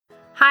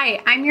Hi,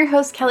 I'm your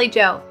host, Kelly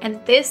Jo, and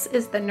this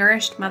is the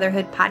Nourished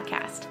Motherhood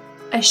podcast,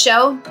 a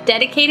show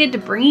dedicated to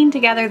bringing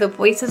together the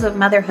voices of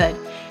motherhood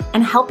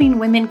and helping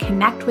women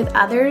connect with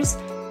others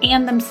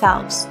and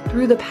themselves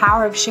through the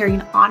power of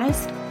sharing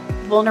honest,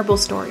 vulnerable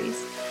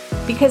stories.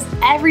 Because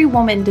every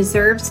woman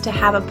deserves to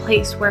have a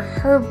place where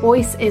her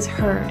voice is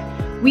heard.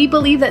 We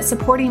believe that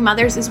supporting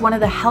mothers is one of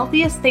the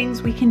healthiest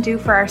things we can do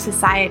for our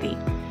society.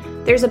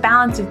 There's a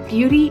balance of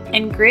beauty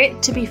and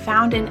grit to be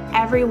found in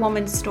every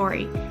woman's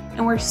story.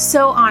 And we're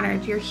so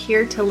honored you're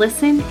here to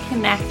listen,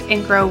 connect,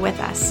 and grow with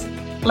us.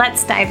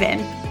 Let's dive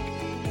in.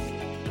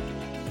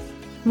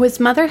 Was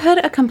motherhood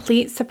a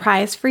complete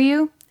surprise for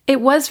you? It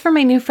was for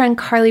my new friend,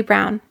 Carly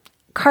Brown.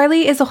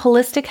 Carly is a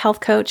holistic health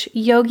coach,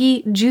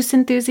 yogi, juice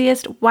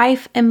enthusiast,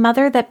 wife, and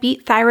mother that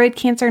beat thyroid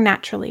cancer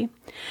naturally.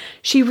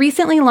 She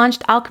recently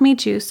launched Alchemy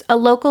Juice, a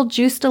local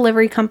juice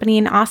delivery company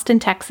in Austin,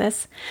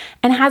 Texas,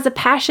 and has a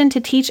passion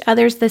to teach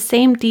others the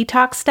same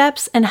detox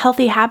steps and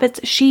healthy habits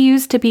she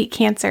used to beat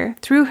cancer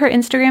through her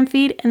Instagram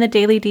feed and the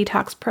Daily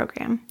Detox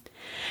program.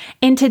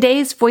 In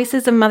today's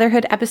Voices of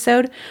Motherhood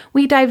episode,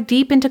 we dive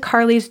deep into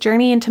Carly's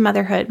journey into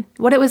motherhood,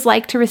 what it was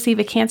like to receive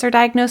a cancer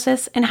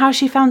diagnosis, and how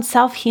she found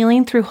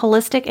self-healing through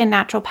holistic and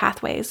natural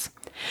pathways.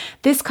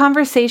 This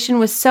conversation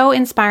was so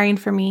inspiring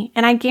for me,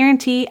 and I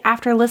guarantee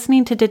after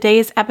listening to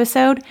today's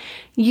episode,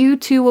 you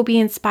too will be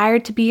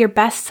inspired to be your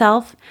best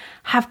self,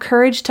 have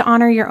courage to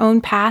honor your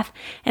own path,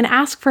 and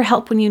ask for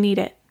help when you need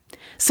it.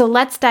 So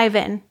let's dive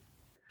in.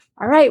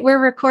 All right, we're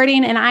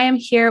recording and I am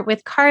here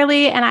with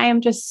Carly and I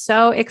am just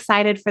so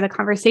excited for the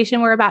conversation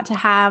we're about to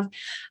have.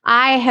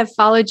 I have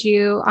followed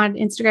you on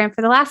Instagram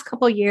for the last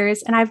couple of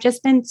years and I've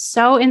just been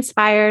so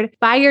inspired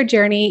by your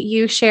journey.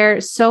 You share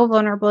so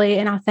vulnerably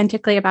and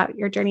authentically about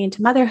your journey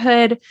into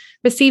motherhood,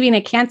 receiving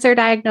a cancer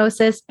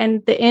diagnosis,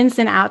 and the ins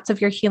and outs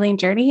of your healing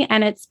journey.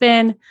 And it's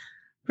been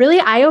really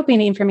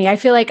eye-opening for me. I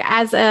feel like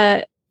as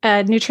a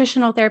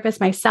nutritional therapist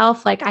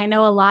myself, like I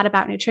know a lot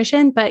about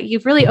nutrition, but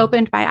you've really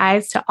opened my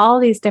eyes to all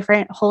these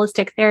different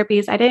holistic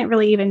therapies I didn't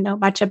really even know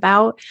much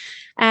about.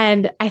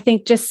 And I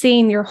think just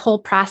seeing your whole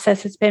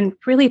process has been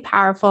really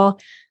powerful.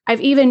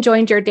 I've even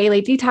joined your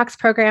daily detox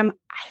program,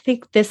 I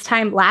think this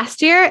time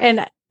last year,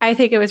 and I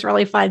think it was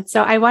really fun.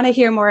 So I want to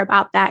hear more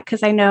about that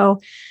because I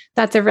know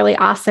that's a really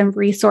awesome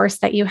resource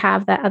that you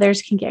have that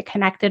others can get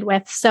connected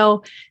with.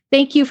 So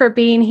thank you for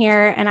being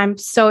here. And I'm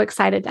so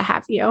excited to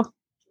have you.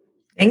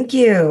 Thank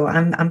you.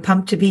 I'm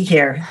pumped to be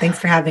here. Thanks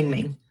for having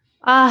me.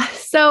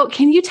 So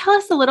can you tell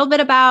us a little bit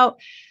about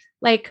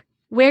like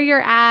where you're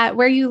at,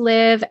 where you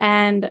live,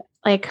 and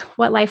like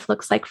what life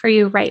looks like for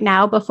you right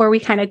now before we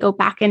kind of go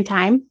back in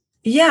time?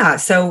 Yeah.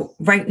 So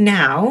right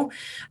now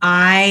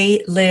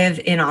I live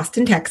in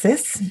Austin,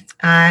 Texas.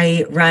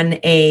 I run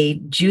a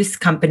juice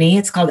company.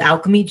 It's called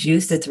Alchemy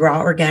Juice. It's raw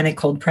organic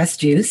cold pressed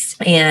juice.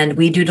 And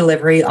we do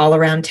delivery all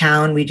around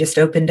town. We just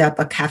opened up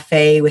a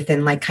cafe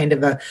within like kind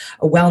of a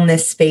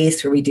wellness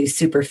space where we do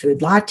superfood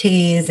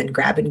lattes and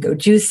grab and go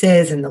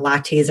juices. And the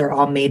lattes are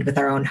all made with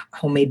our own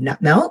homemade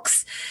nut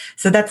milks.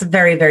 So that's a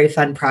very, very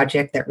fun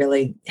project that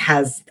really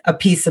has a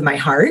piece of my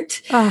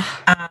heart.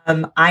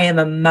 I am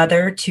a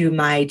mother to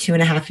my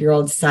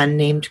 2.5-year-old son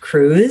named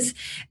Cruz,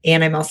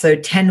 and I'm also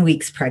 10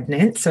 weeks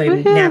pregnant. So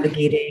I'm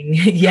navigating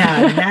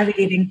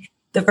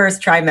the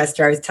first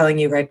trimester. I was telling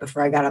you right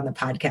before I got on the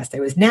podcast, I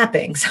was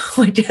napping. So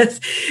which,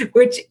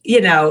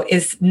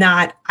 is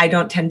not, I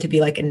don't tend to be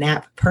like a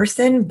nap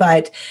person,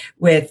 but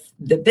with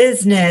the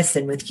business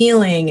and with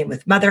healing and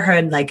with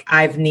motherhood, like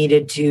I've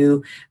needed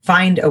to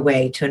find a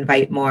way to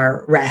invite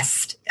more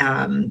rest,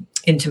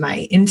 into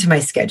my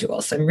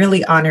schedule. So I'm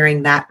really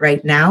honoring that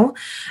right now.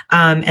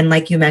 And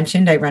like you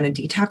mentioned, I run a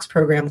detox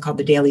program called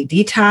the Daily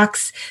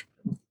Detox,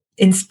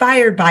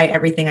 inspired by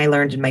everything I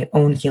learned in my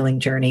own healing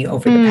journey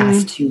over the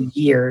past 2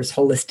 years,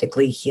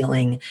 holistically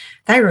healing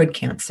thyroid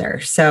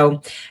cancer.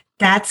 So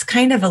that's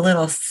kind of a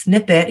little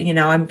snippet.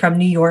 I'm from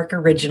New York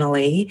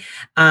originally,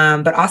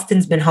 but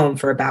Austin's been home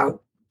for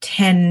about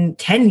 10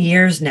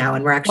 years now.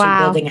 And we're actually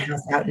building a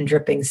house out in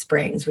Dripping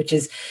Springs, which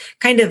is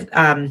kind of,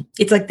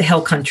 it's like the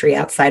hill country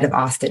outside of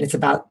Austin. It's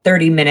about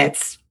 30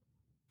 minutes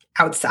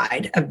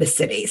outside of the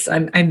city.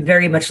 So I'm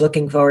very much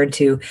looking forward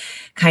to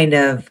kind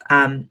of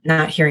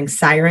not hearing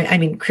siren. I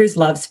mean, Cruz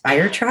loves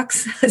fire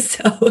trucks.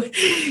 So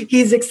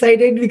he's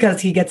excited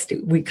because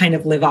we kind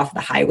of live off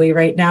the highway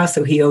right now.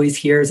 So he always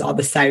hears all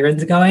the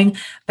sirens going,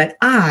 but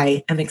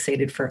I am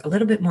excited for a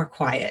little bit more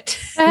quiet.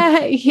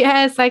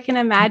 Yes, I can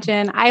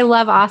imagine. I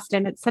love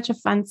Austin. It's such a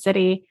fun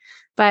city,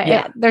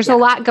 but there's a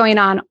lot going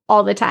on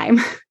all the time.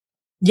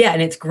 Yeah.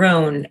 And it's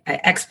grown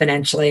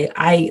exponentially.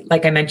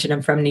 Like I mentioned,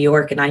 I'm from New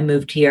York and I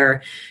moved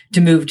here to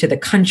move to the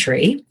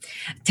country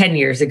 10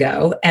 years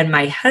ago. And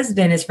my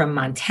husband is from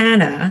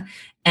Montana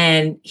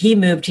and he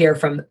moved here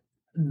from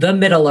the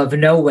middle of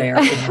nowhere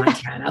in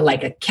Montana,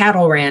 like a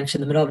cattle ranch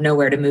in the middle of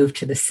nowhere to move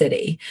to the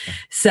city.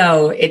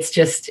 So it's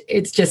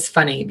just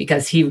funny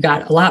because he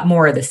got a lot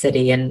more of the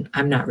city and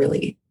I'm not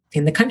really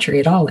in the country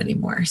at all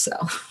anymore. So,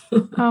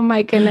 oh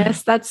my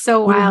goodness, that's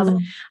so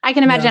wild. I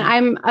can imagine.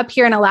 I'm up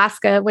here in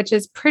Alaska, which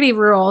is pretty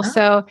rural.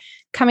 So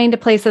coming to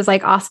places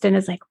like Austin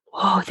is like,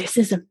 whoa, this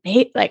is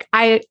amazing. Like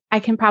I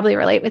can probably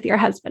relate with your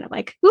husband. I'm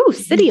like, ooh,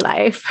 city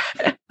life.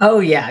 Oh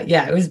yeah.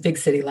 Yeah. It was big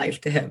city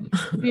life to him.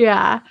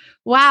 Yeah.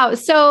 Wow.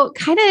 So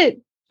kind of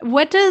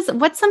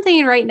what's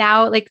something right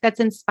now like that's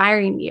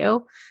inspiring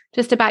you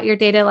just about your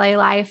day-to-day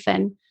life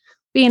and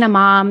being a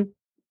mom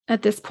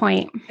at this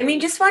point? I mean,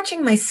 just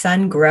watching my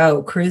son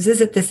grow. Cruz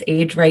is at this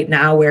age right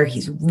now where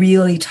he's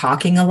really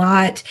talking a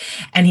lot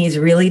and he's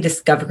really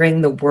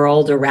discovering the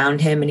world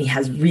around him. And he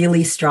has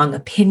really strong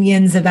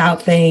opinions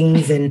about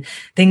things and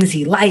things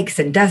he likes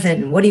and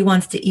doesn't, and what he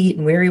wants to eat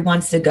and where he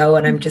wants to go.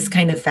 And I'm just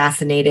kind of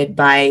fascinated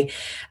by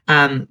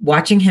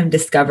watching him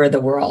discover the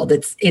world.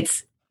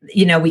 It's,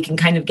 we can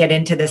kind of get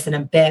into this in a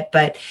bit,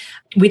 but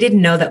we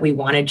didn't know that we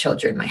wanted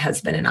children, my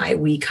husband and I.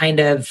 We kind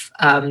of,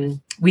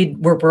 we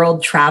were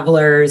world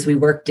travelers. We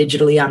worked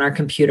digitally on our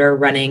computer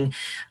running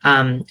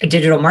a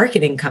digital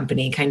marketing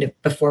company kind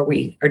of before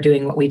we are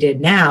doing what we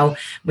did now.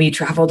 We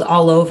traveled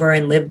all over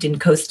and lived in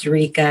Costa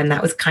Rica. And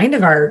that was kind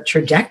of our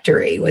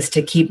trajectory, was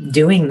to keep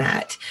doing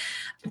that.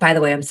 By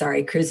the way, I'm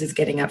sorry, Cruz is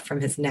getting up from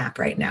his nap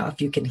right now,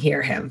 if you can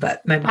hear him,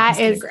 but my mom's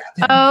going to grab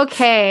him.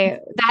 Okay.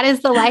 That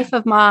is the life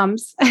of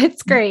moms.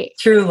 It's great.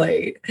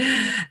 Truly.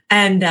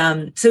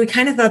 And so we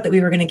kind of thought that we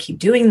were going to keep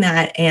doing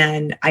that.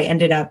 And I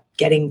ended up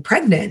getting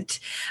pregnant,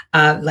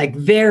 like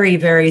very,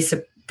 very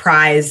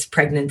surprise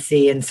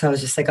pregnancy. And so I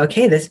was just like,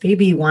 okay, this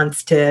baby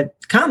wants to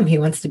come. He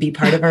wants to be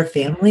part of our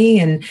family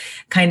and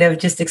kind of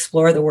just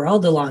explore the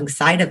world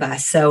alongside of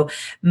us. So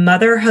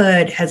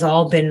motherhood has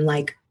all been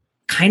like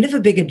kind of a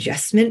big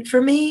adjustment for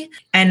me.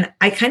 And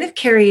I kind of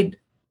carried,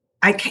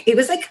 it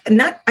was like,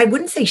 not, I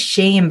wouldn't say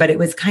shame, but it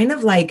was kind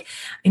of like,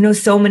 I know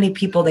so many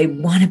people, they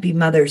want to be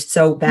mothers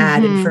so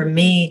bad. And for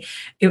me,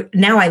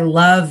 now I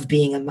love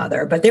being a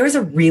mother, but there was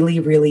a really,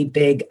 really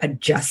big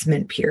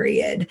adjustment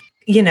period.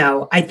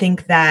 I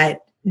think that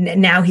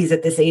now he's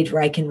at this age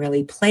where I can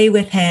really play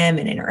with him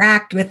and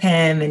interact with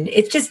him. And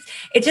it's just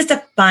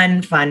a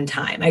fun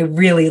time. I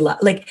really love,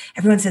 like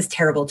everyone says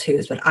terrible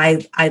twos, but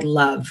I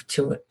love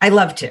to.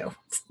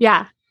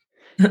 Yeah.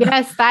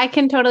 Yes, I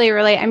can totally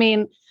relate. I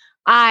mean,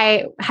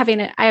 I have a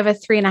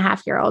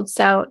 3.5-year-old.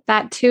 So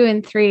that 2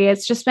 and 3,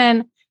 it's just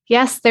been,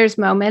 yes, there's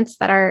moments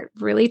that are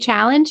really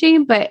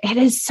challenging, but it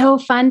is so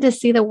fun to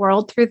see the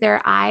world through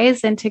their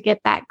eyes and to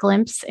get that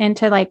glimpse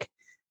into like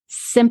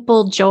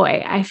simple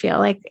joy, I feel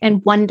like,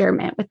 and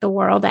wonderment with the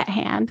world at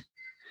hand.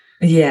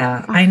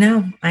 Yeah, I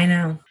know.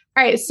 All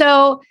right.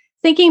 So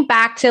thinking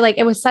back to like,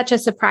 it was such a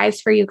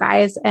surprise for you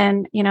guys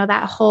and,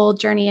 that whole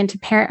journey into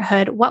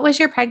parenthood. What was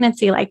your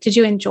pregnancy like? Did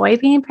you enjoy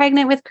being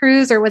pregnant with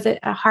Cruz, or was it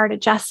a hard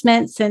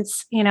adjustment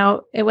since,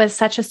 it was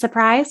such a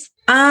surprise?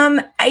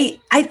 I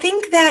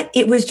think that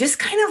it was just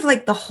kind of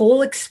like the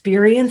whole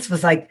experience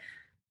was like,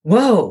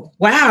 whoa,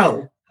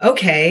 wow.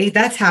 Okay.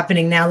 That's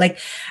happening now. Like,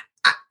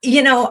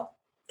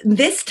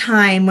 this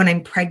time when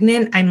I'm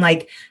pregnant,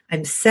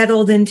 I'm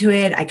settled into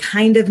it. I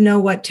kind of know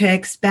what to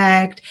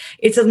expect.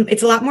 It's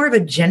a lot more of a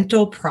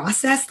gentle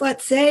process,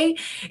 let's say.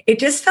 It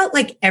just felt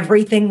like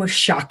everything was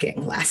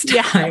shocking last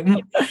time.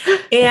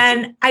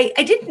 And I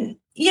didn't,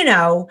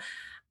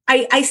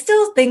 I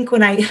still think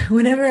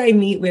whenever I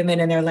meet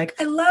women and they're like,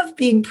 I love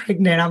being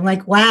pregnant, I'm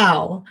like,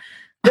 wow.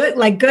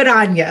 Good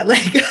on you.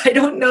 Like, I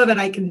don't know that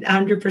I can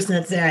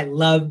 100% say I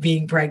love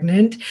being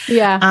pregnant.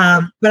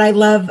 Yeah. But I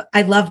love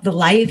the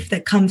life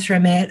that comes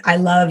from it. I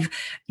love,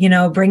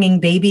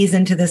 bringing babies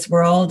into this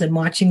world and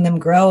watching them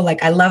grow.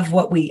 Like, I love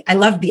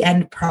the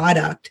end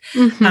product.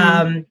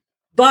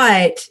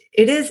 But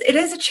it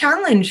is a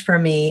challenge for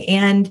me.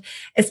 And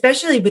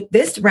especially with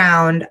this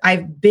round,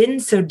 I've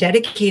been so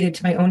dedicated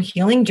to my own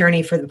healing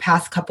journey for the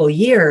past couple of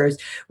years,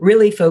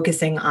 really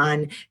focusing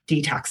on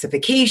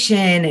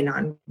detoxification and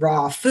on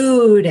raw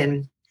food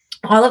and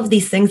all of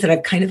these things that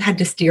I've kind of had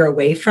to steer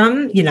away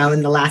from, in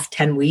the last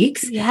 10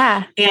 weeks.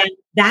 Yeah. And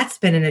that's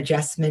been an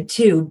adjustment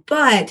too,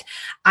 but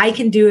I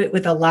can do it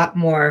with a lot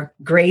more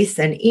grace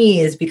and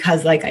ease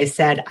because, like I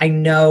said, I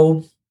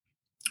know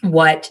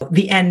what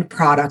the end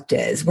product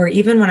is, where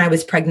even when I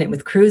was pregnant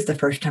with Cruz the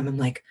first time, I'm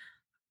like,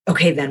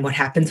 okay, then what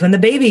happens when the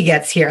baby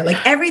gets here?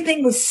 Like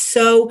everything was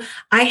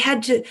I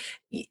had to,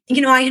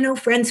 I know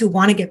friends who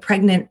want to get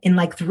pregnant in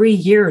like 3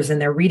 years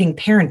and they're reading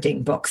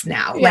parenting books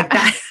now. Yeah. Like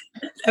that.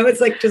 I was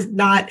like, just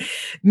not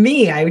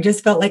me. I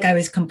just felt like I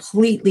was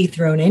completely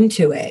thrown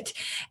into it.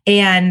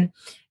 And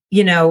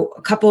a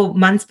couple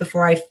months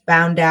before I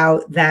found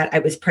out that I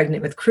was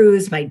pregnant with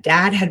Cruz, my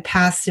dad had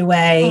passed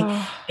away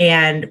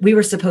and we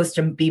were supposed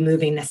to be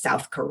moving to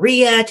South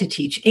Korea to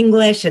teach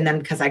English. And then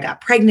because I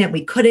got pregnant,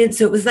 we couldn't.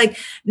 So it was like,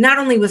 not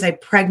only was I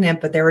pregnant,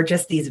 but there were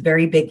just these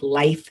very big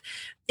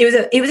it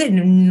was an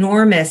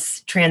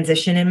enormous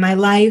transition in my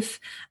life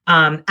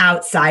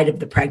outside of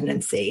the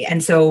pregnancy.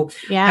 And so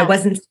I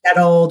wasn't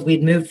settled.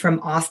 We'd moved from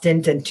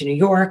Austin to New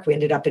York. We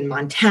ended up in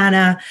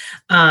Montana.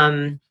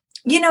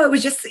 It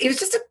was just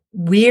a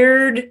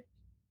weird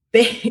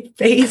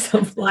phase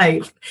of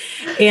life.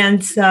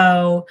 And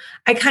so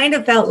I kind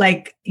of felt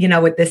like,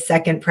 with this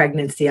second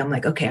pregnancy, I'm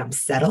like, okay, I'm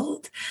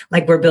settled.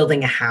 Like we're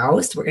building a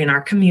house. We're in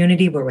our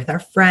community. We're with our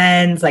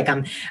friends. Like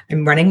I'm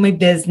running my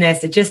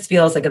business. It just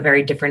feels like a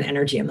very different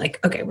energy. I'm like,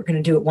 okay, we're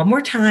going to do it one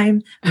more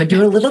time. I'm going to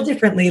do it a little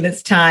differently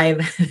this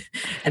time.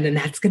 And then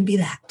that's going to be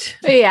that.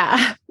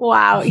 Yeah.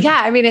 Wow.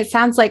 Yeah. I mean, it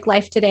sounds like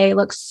life today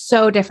looks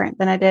so different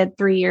than it did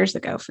 3 years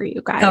ago for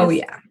you guys. Oh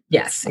yeah.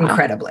 Yes. Wow.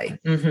 Incredibly.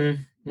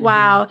 Mm-hmm.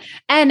 Wow.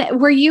 And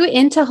were you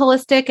into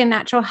holistic and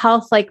natural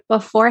health like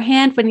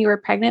beforehand when you were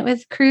pregnant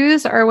with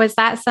Cruz, or was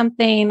that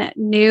something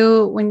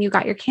new when you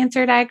got your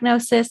cancer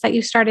diagnosis that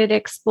you started to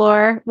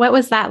explore? What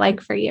was that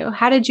like for you?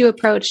 How did you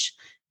approach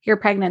your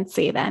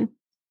pregnancy then?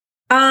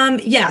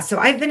 So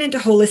I've been into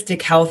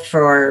holistic health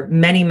for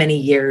many, many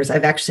years.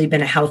 I've actually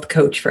been a health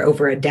coach for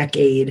over a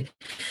decade,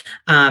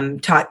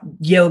 taught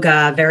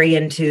yoga, very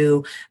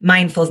into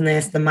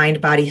mindfulness, the mind,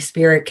 body,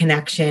 spirit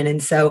connection.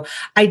 And so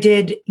I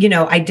did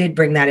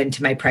bring that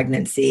into my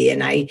pregnancy,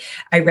 and I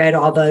read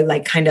all the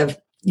like kind of,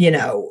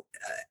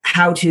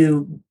 how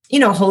to,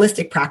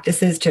 holistic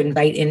practices to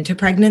invite into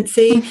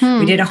pregnancy. Mm-hmm.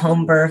 We did a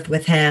home birth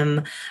with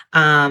him.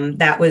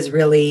 That was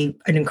really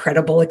an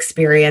incredible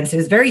experience. It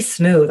was very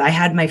smooth. I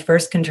had my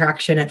first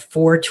contraction at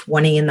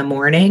 4:20 in the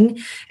morning,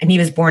 and he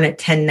was born at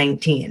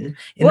 10:19 in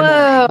the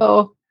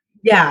morning.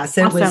 Yeah.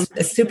 So awesome. It was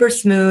a super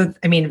smooth.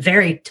 I mean,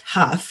 very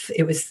tough.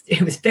 It was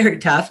very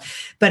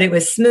tough, but it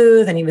was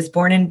smooth, and he was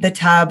born in the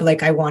tub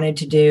like I wanted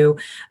to do.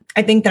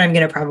 I think that I'm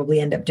going to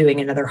probably end up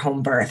doing another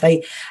home birth.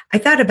 I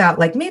thought about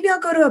like, maybe I'll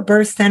go to a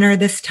birth center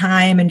this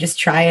time and just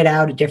try it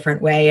out a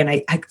different way. And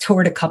I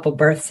toured a couple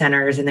birth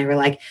centers, and they were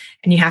like,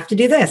 and you have to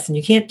do this and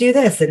you can't do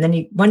this. And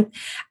then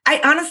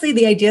honestly,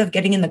 the idea of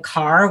getting in the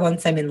car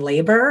once I'm in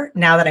labor,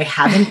 now that I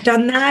haven't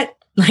done that,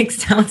 like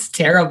sounds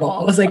terrible.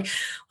 I was like,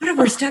 what if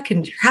we're stuck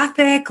in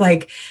traffic?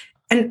 Like,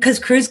 and because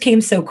Cruz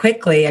came so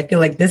quickly, I feel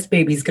like this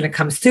baby's going to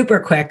come super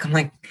quick. I'm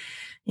like,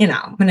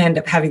 I'm going to end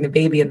up having the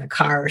baby in the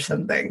car or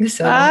something.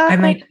 So I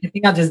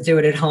think I'll just do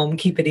it at home,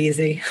 keep it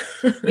easy.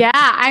 Yeah.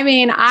 I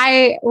mean,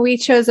 we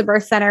chose a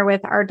birth center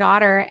with our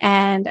daughter,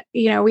 and,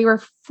 we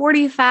were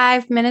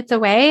 45 minutes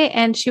away,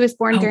 and she was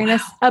born during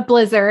a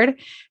blizzard.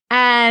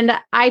 And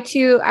I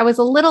was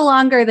a little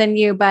longer than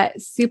you, but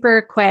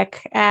super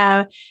quick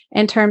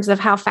in terms of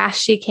how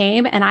fast she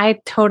came. And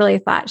I totally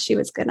thought she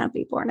was going to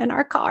be born in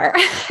our car.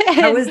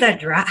 How was that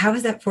drive? How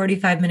was that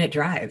 45-minute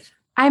drive?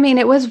 I mean,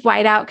 it was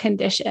whiteout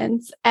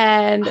conditions.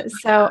 And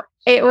so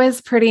it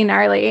was pretty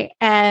gnarly.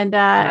 And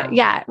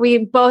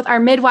our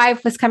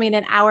midwife was coming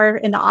an hour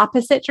in the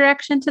opposite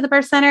direction to the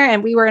birth center,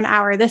 and we were an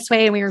hour this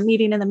way, and we were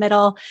meeting in the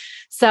middle.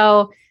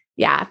 So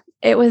yeah,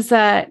 it was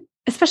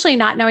especially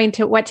not knowing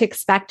what to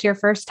expect your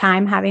first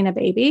time having a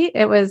baby.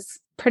 It was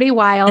pretty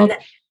wild.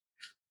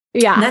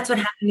 And that's what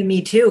happened to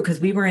me too, because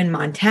we were in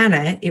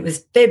Montana. It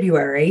was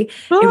February.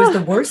 It was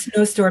the worst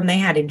snowstorm they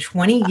had in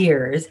 20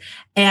 years.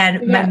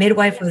 And my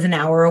midwife was an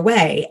hour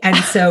away. And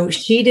so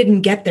she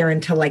didn't get there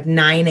until like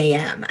 9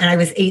 a.m. And I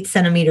was 8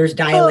 centimeters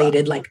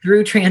dilated, like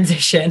through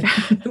transition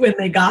when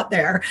they got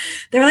there.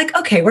 They're like,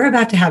 okay, we're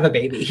about to have a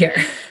baby here.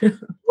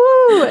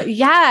 Ooh,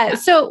 yeah.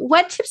 So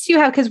what tips do you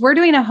have? Because we're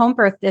doing a home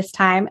birth this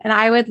time, and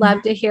I would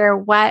love to hear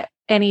what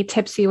any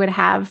tips you would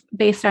have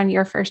based on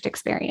your first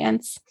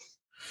experience.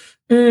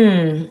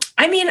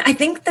 I mean, I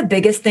think the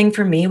biggest thing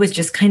for me was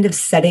just kind of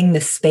setting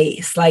the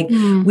space. Like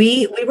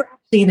we were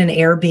actually in an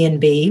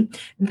Airbnb.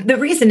 The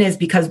reason is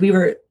because we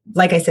were,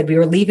 like I said, we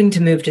were leaving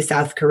to move to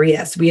South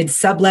Korea. So we had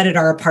subletted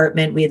our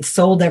apartment. We had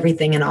sold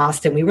everything in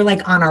Austin. We were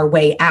like on our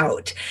way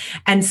out.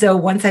 And so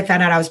once I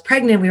found out I was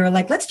pregnant, we were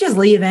like, let's just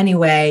leave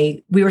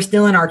anyway. We were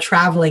still in our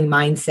traveling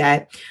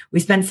mindset. We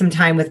spent some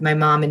time with my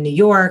mom in New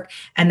York.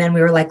 And then we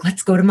were like,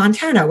 let's go to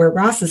Montana, where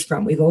Ross is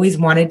from. We've always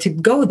wanted to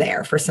go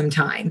there for some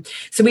time.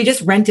 So we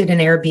just rented an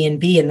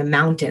Airbnb in the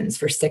mountains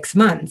for 6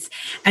 months.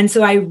 And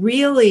so I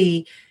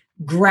really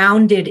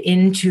grounded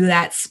into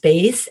that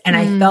space. And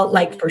I felt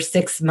like for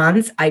 6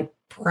 months, I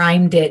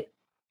primed it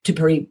to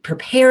be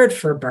prepared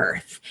for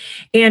birth.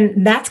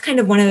 And that's kind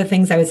of one of the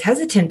things I was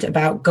hesitant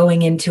about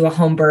going into a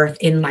home birth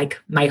in like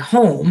my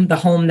home, the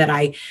home that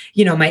I,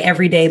 my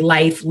everyday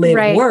life,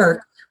 live,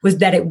 work, was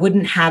that it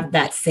wouldn't have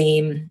that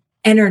same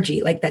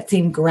energy, like that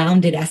same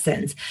grounded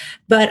essence.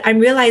 But I'm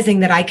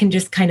realizing that I can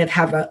just kind of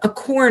have a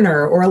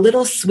corner or a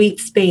little sweet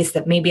space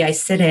that maybe I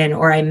sit in,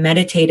 or I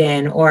meditate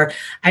in, or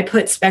I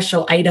put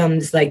special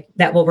items like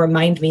that will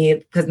remind me,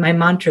 because my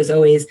mantra is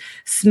always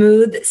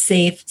smooth,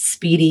 safe,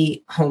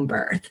 speedy home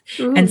birth.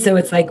 Ooh. And so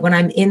it's like when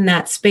I'm in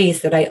that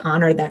space that I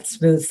honor that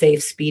smooth,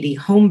 safe, speedy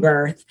home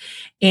birth.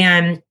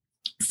 And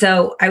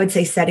so I would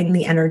say setting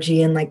the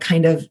energy and like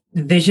kind of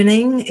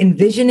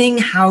envisioning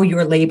how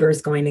your labor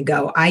is going to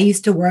go. I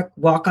used to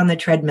walk on the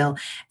treadmill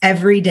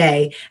every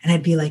day, and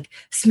I'd be like,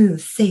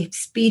 smooth, safe,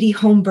 speedy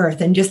home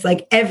birth. And just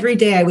like every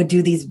day I would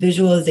do these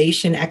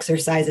visualization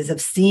exercises of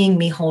seeing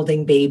me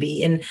holding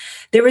baby. And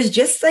there was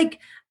just like,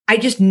 I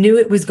just knew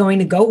it was going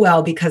to go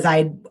well because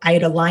I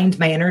had aligned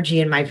my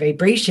energy and my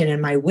vibration and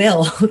my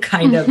will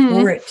kind of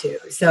for it to.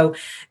 So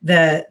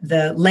the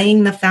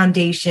laying the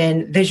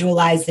foundation,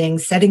 visualizing,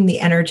 setting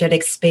the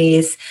energetic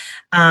space,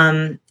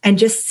 and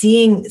just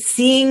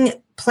seeing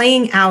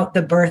playing out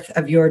the birth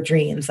of your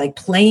dreams, like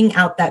playing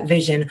out that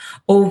vision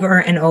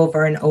over and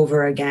over and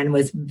over again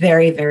was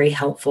very, very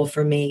helpful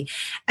for me.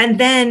 And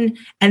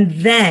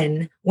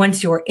then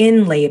once you're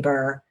in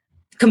labor,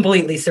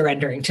 completely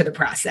surrendering to the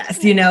process,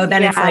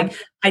 then it's like,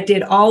 I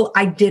did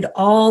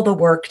all the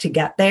work to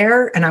get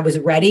there and I was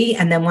ready.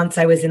 And then once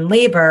I was in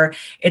labor,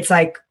 it's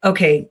like,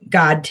 okay,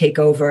 God, take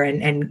over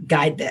and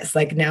guide this.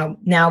 Like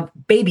now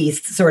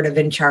baby's sort of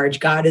in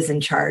charge. God is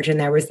in charge. And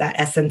there was that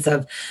essence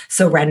of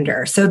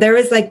surrender. So there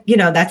was like,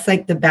 that's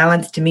like the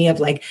balance to me of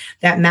like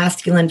that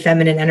masculine,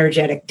 feminine,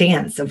 energetic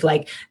dance of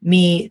like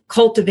me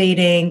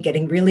cultivating,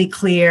 getting really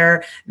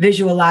clear,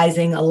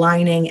 visualizing,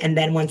 aligning. And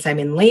then once I'm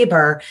in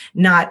labor,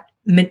 not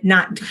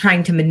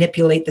trying to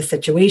manipulate the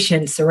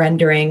situation,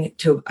 surrendering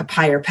to a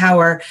higher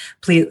power.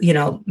 Please,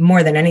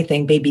 more than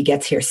anything, baby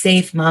gets here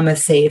safe,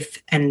 mama's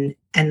safe. And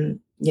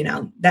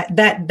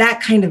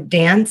that kind of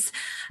dance,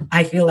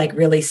 I feel like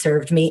really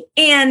served me.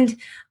 And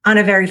on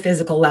a very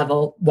physical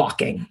level,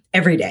 walking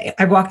every day.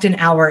 I walked an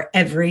hour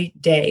every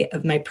day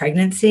of my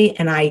pregnancy.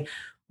 And I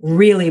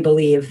really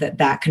believe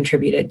that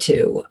contributed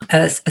to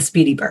a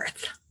speedy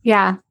birth.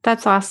 Yeah,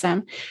 that's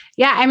awesome.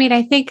 Yeah. I mean,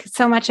 I think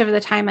so much of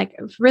the time, like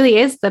really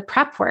is the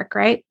prep work,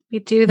 right? We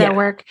do the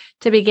work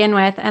to begin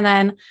with. And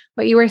then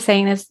what you were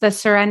saying is the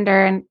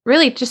surrender and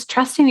really just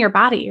trusting your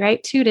body,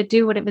 right? Too, to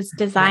do what it was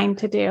designed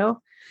to do.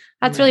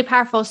 That's really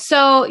powerful.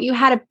 So you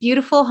had a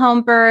beautiful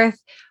home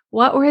birth.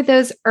 What were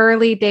those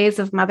early days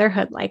of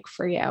motherhood like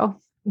for you?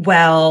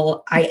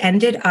 Well, I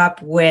ended up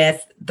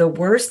with the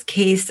worst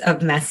case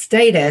of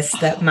mastitis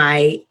that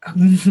my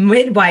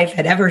midwife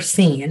had ever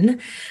seen.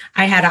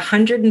 I had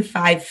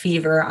 105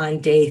 fever on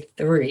day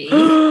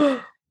 3.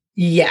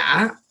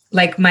 Yeah.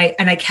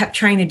 And I kept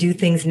trying to do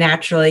things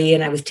naturally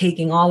and I was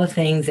taking all the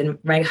things, and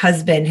my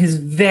husband, who's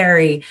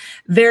very,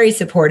 very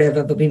supportive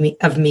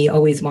of me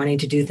always wanting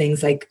to do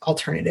things like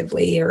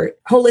alternatively or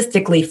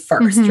holistically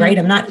first, right?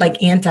 I'm not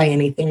like anti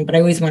anything, but I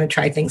always want to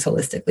try things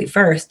holistically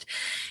first.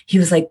 He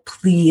was like,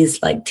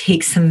 please, like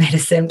take some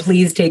medicine,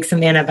 please take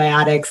some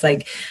antibiotics.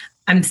 Like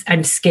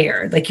I'm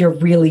scared, like you're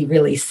really,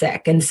 really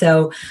sick. And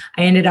so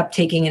I ended up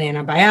taking an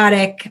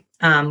antibiotic,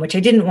 which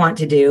I didn't want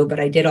to do, but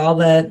I did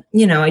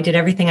I did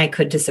everything I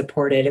could to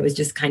support it. It was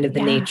just kind of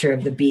the nature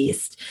of the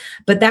beast.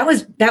 But that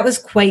was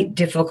quite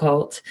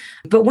difficult.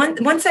 But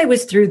once I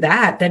was through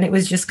that, then it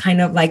was just kind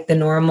of like the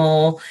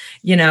normal,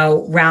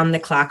 round the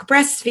clock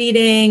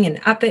breastfeeding and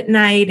up at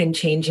night and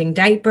changing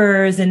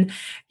diapers. And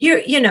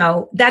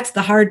that's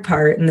the hard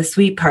part. And the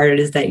sweet part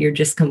is that you're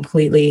just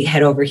completely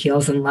head over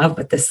heels in love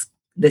with this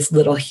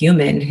little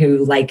human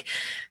who like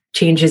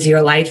changes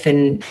your life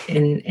in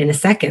a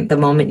second, the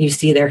moment you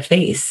see their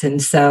face.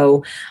 And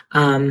so,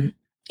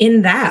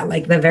 in that,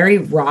 like the very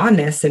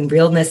rawness and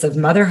realness of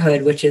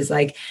motherhood, which is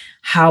like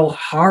how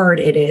hard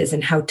it is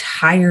and how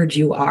tired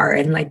you are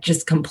and like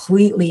just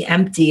completely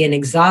empty and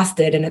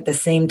exhausted. And at the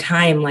same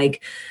time,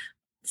 like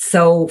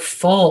so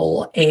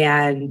full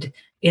and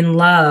in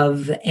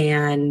love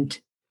and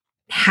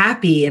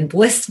happy and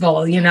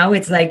blissful,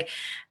 it's like,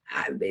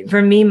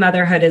 for me,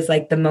 motherhood is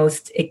like the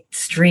most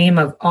extreme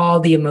of all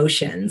the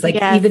emotions. Like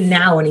even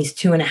now when he's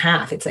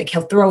 2.5, it's like,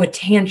 he'll throw a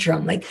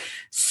tantrum, like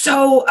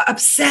so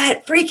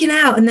upset, freaking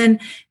out. And then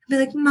he'll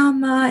be like,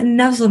 mama, and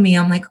nuzzle me.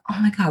 I'm like, oh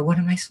my God, what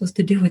am I supposed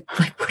to do with,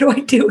 like, what do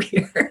I do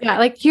here? Yeah.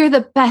 Like you're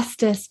the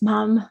bestest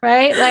mom,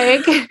 right?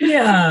 Like,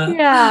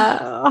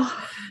 yeah.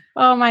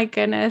 Oh my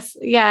goodness.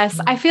 Yes.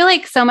 I feel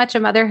like so much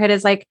of motherhood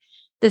is like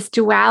this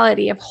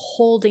duality of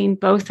holding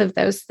both of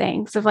those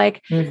things of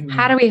like,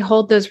 how do we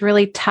hold those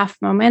really tough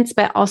moments,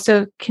 but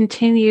also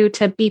continue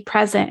to be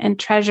present and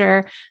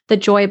treasure the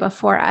joy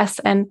before us.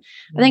 And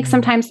I think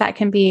sometimes that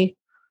can be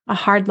a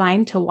hard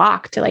line to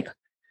walk, to like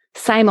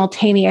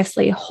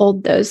simultaneously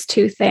hold those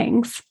two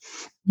things.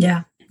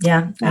 Yeah.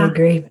 I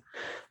agree.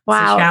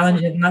 Wow. It's a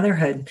challenge of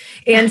motherhood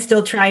and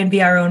still try and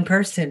be our own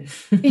person.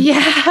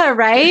 Yeah.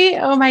 Right.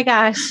 Oh my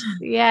gosh.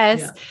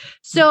 Yes. Yeah.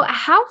 So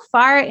how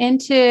far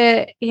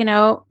into,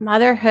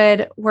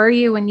 motherhood were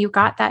you when you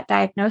got that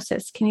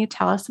diagnosis? Can you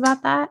tell us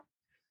about that?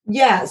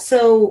 Yeah.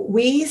 So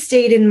we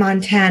stayed in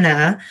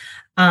Montana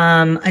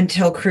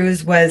until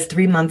Cruz was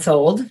 3 months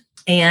old.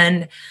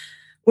 And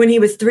when he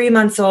was 3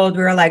 months old,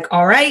 we were like,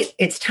 all right,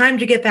 it's time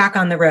to get back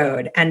on the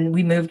road. And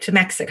we moved to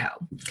Mexico.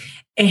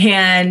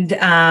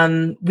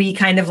 And we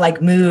kind of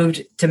like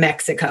moved to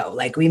Mexico.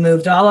 Like we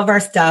moved all of our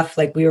stuff.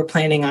 Like we were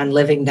planning on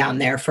living down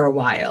there for a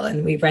while.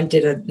 And we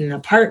rented an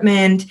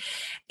apartment.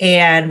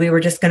 And we were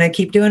just going to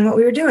keep doing what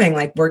we were doing,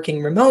 like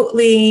working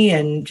remotely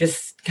and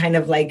just kind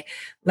of like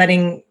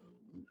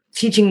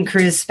teaching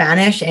Cruz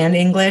Spanish and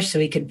English so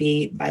he could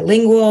be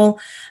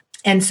bilingual.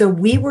 And so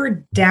we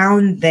were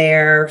down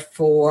there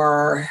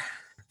for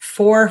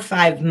 4 or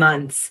 5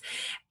 months.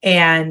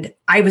 And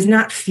I was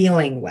not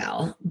feeling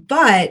well,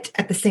 but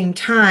at the same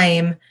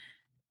time,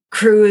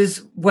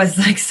 Cruz was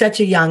like such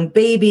a young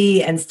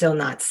baby and still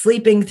not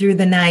sleeping through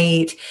the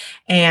night.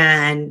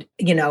 And,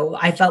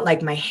 I felt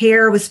like my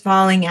hair was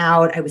falling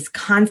out. I was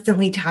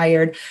constantly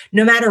tired,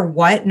 no matter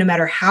what, no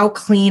matter how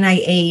clean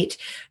I ate,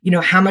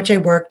 how much I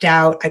worked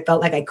out. I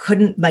felt like I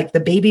couldn't, like the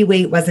baby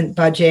weight wasn't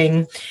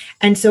budging.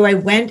 And so I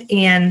went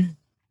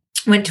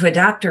to a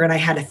doctor and I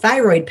had a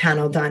thyroid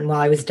panel done while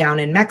I was down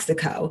in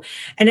Mexico,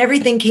 and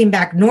everything came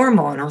back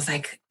normal. And I was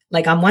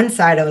like on one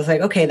side, I was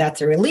like, okay,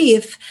 that's a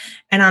relief.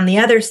 And on the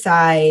other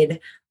side,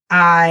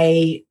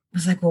 I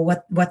was like, well,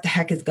 what the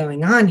heck is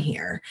going on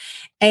here?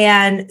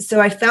 And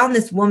so I found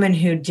this woman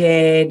who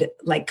did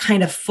like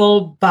kind of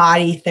full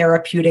body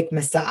therapeutic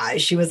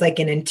massage. She was like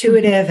an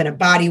intuitive and a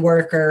body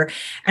worker.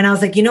 And I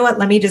was like, you know what?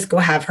 Let me just go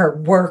have her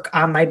work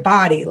on my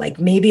body. Like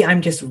maybe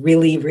I'm just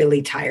really,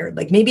 really tired.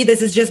 Like maybe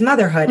this is just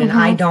motherhood and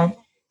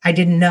I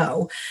didn't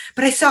know.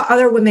 But I saw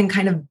other women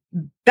kind of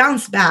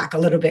bounce back a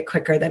little bit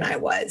quicker than I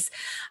was.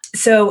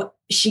 So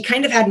she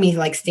kind of had me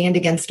like stand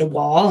against a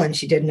wall, and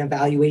she did an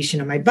evaluation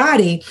of my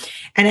body.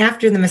 And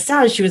after the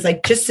massage, she was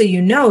like, just so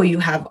you know, you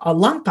have a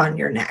lump on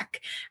your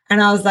neck.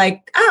 And I was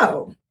like,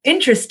 oh,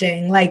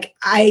 interesting. Like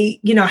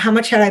how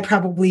much had I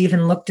probably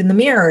even looked in the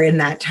mirror in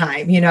that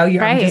time?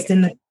 I'm just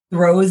in the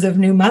throes of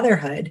new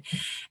motherhood.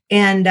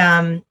 And,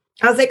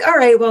 I was like, all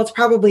right, well, it's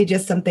probably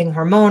just something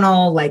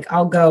hormonal. Like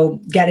I'll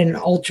go get an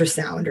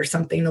ultrasound or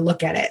something to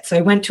look at it. So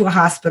I went to a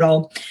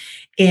hospital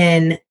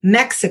in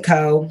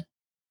Mexico.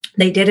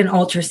 They did an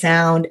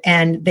ultrasound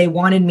and they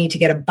wanted me to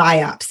get a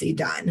biopsy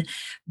done,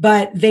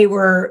 but they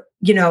were,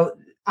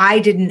 I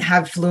didn't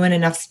have fluent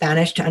enough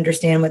Spanish to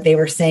understand what they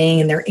were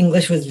saying, and their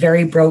English was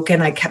very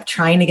broken. I kept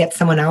trying to get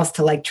someone else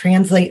to like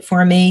translate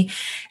for me.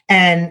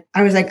 And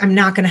I was like, I'm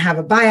not going to have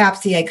a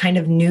biopsy. I kind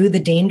of knew the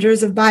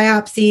dangers of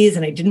biopsies,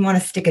 and I didn't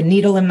want to stick a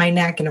needle in my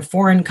neck in a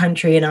foreign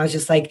country. And I was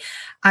just like,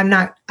 I'm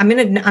not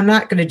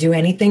going to do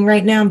anything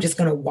right now. I'm just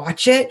going to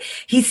watch it.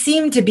 He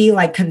seemed to be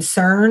like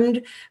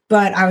concerned,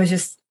 but I was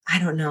just, I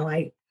don't know.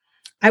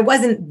 I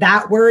wasn't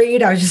that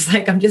worried. I was just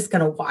like, I'm just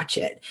going to watch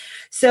it.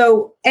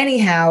 So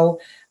anyhow,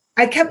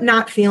 I kept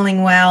not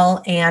feeling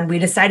well, and we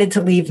decided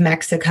to leave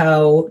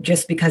Mexico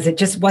just because it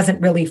just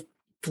wasn't really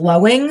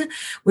flowing.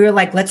 We were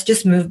like, let's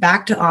just move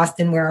back to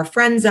Austin where our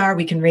friends are.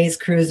 We can raise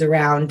Cruz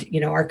around,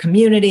 our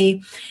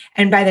community.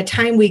 And by the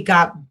time we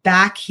got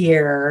back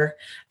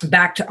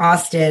to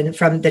Austin,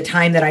 from the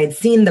time that I had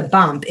seen the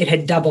bump, it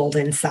had doubled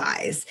in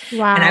size.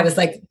 Wow. And I was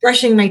like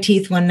brushing my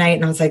teeth one night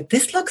and I was like,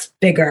 this looks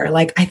bigger.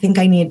 Like, I think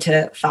I need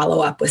to follow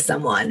up with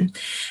someone.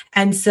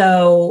 And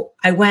so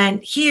I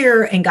went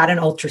here and got an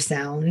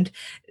ultrasound.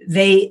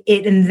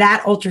 In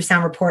that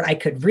ultrasound report, I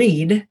could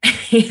read,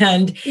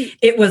 and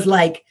it was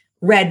like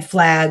red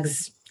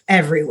flags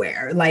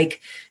everywhere. Like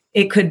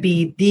it could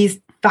be these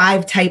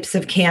 5 types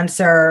of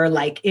cancer.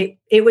 Like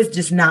it was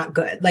just not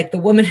good. Like the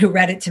woman who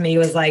read it to me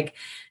was like,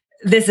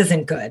 this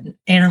isn't good.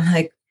 And I'm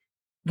like,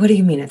 what do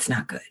you mean it's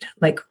not good?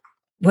 Like,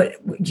 what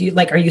do you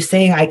like? Are you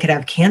saying I could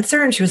have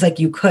cancer? And she was like,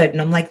 you could.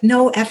 And I'm like,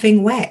 no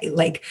effing way.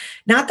 Like,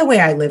 not the way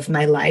I live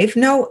my life.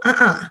 No,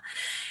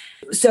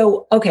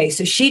 So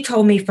she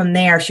told me from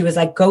there, she was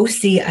like, go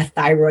see a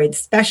thyroid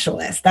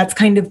specialist. That's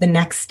kind of the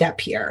next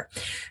step here.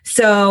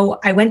 So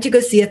I went to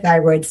go see a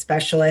thyroid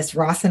specialist.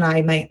 Ross and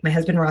I, my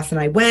husband Ross and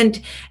I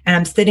went, and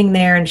I'm sitting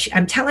there and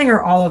I'm telling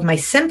her all of my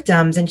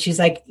symptoms. And she's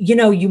like,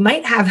 you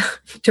might have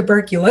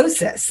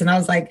tuberculosis. And I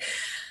was like,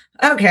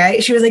 okay.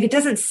 She was like, it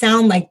doesn't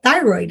sound like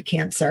thyroid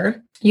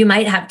cancer. You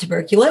might have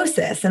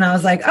tuberculosis. And I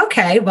was like,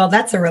 okay, well,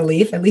 that's a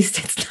relief. At least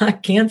it's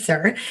not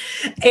cancer.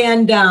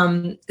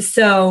 And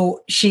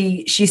so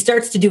she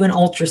starts to do an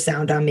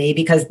ultrasound on me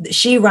because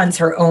she runs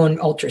her own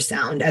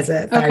ultrasound as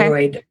a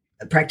thyroid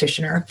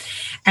practitioner.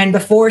 And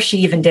before she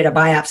even did a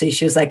biopsy,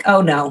 she was like,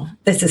 oh no,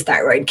 this is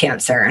thyroid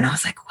cancer. And I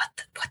was like, what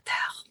the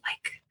hell?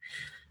 Like,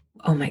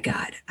 oh my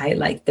God.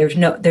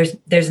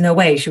 There's no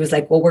way. She was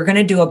like, well, we're going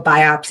to do a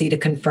biopsy to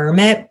confirm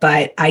it,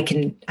 but I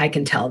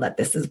can tell that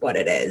this is what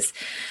it is.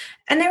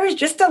 And there was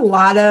just a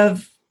lot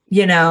of,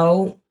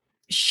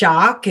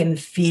 shock and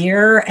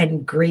fear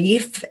and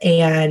grief.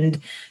 And,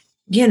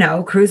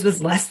 Cruz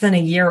was less than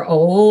a year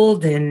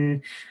old.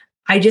 And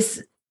I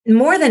just,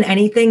 more than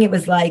anything, it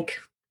was like,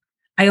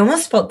 I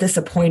almost felt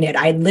disappointed.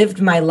 I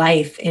lived my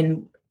life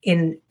in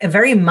a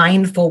very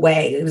mindful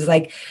way. It was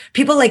like,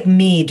 people like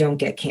me don't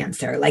get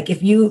cancer. Like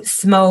if you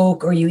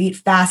smoke or you eat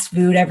fast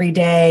food every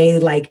day,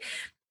 like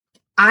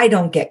I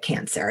don't get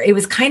cancer. It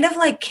was kind of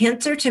like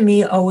cancer to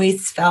me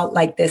always felt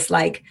like this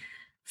like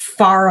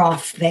far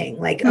off thing.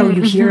 Like, oh,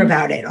 you hear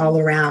about it all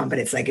around, but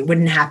it's like, it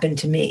wouldn't happen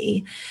to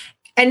me.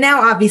 And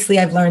now obviously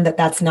I've learned that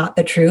that's not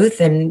the truth.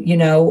 And,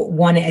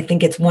 I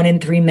think it's 1 in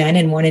 3 men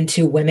and 1 in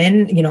 2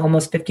 women,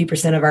 almost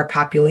 50% of our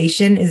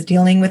population is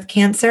dealing with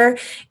cancer.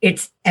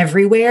 It's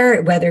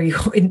everywhere, whether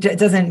it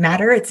doesn't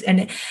matter.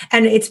 And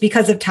it's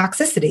because of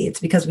toxicity. It's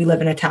because we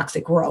live in a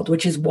toxic world,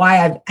 which is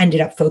why I've ended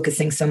up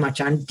focusing so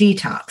much on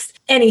detox.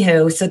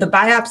 Anywho, so the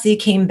biopsy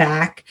came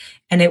back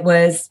and it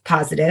was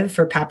positive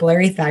for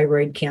papillary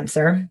thyroid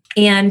cancer.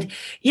 And,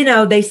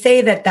 they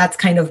say that that's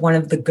kind of one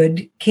of the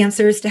good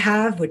cancers to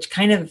have, which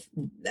kind of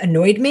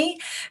annoyed me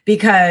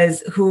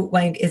because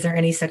is there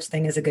any such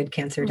thing as a good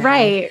cancer to have?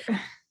 Right.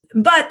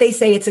 But they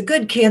say it's a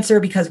good cancer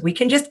because we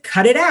can just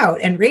cut it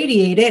out and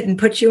radiate it and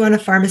put you on a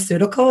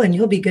pharmaceutical and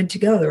you'll be good to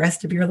go the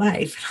rest of your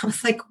life. And I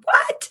was like,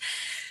 what?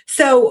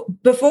 So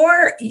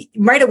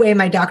right away,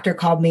 my doctor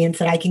called me and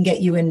said, I can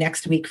get you in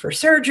next week for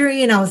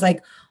surgery. And I was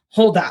like,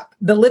 hold up.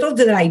 The little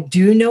that I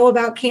do know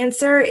about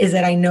cancer is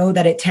that I know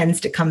that it tends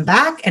to come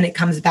back and it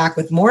comes back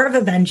with more of a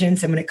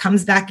vengeance. And when it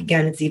comes back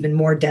again, it's even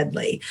more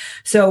deadly.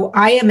 So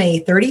I am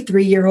a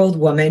 33-year-old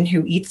woman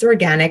who eats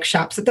organic,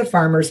 shops at the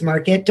farmer's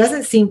market,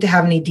 doesn't seem to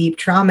have any deep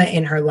trauma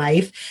in her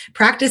life,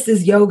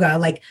 practices yoga.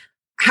 Like,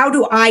 how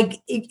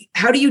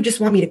do you just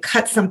want me to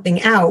cut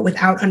something out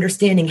without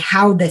understanding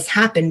how this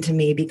happened to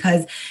me?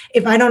 Because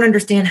if I don't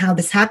understand how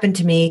this happened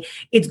to me,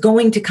 it's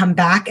going to come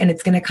back and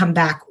it's going to come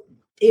back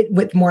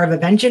with more of a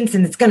vengeance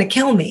and it's going to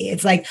kill me.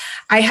 It's like,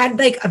 I had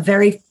like a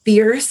very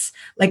fierce,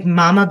 like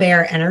mama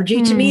bear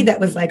energy to me that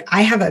was like,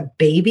 I have a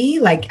baby.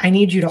 Like, I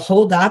need you to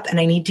hold up and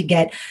I need to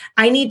get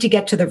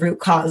to the root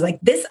cause.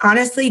 Like, this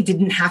honestly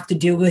didn't have to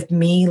do with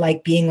me,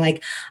 like being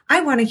like,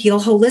 I want to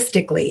heal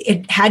holistically.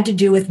 It had to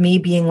do with me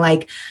being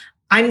like,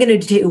 I'm going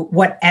to do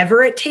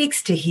whatever it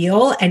takes to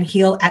heal and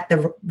heal at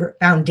the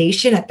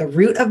foundation, at the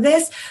root of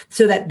this,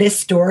 so that this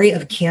story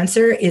of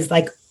cancer is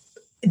like,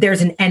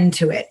 there's an end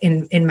to it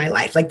in my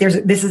life. Like this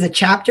is a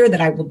chapter that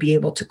I will be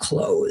able to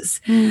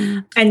close.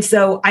 And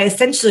so I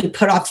essentially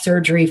put off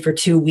surgery for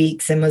 2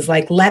 weeks and was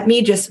like, let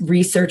me just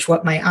research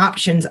what my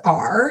options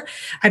are.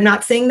 I'm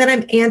not saying that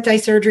I'm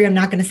anti-surgery. I'm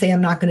not going to say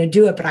I'm not going to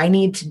do it, but I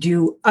need to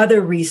do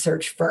other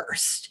research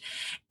first.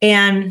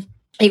 And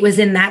it was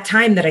in that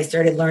time that I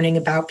started learning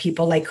about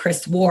people like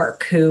Chris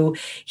Wark, who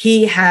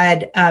he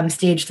had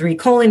stage 3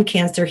 colon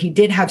cancer. He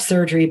did have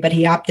surgery, but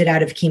he opted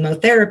out of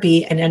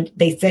chemotherapy. And then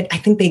they said, I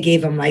think they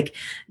gave him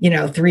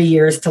 3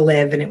 years to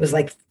live. And it was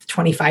like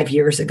 25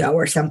 years ago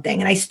or something.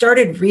 And I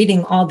started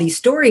reading all these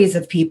stories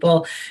of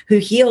people who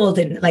healed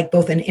in like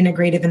both an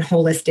integrative and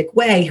holistic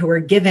way, who were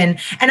given,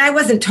 and I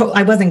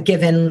wasn't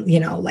given,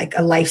 like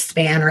a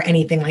lifespan or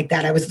anything like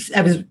that. I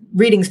was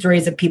reading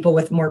stories of people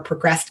with more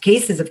progressed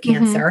cases of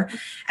cancer.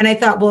 And I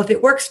thought, well, if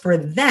it works for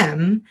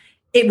them,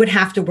 it would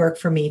have to work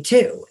for me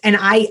too. And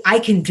I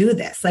can do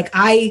this. Like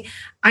I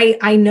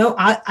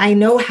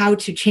know how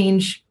to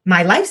change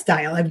my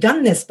lifestyle. I've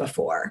done this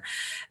before.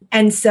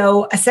 And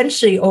so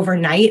essentially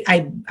overnight,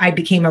 I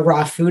became a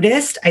raw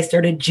foodist. I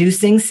started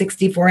juicing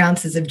 64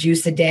 ounces of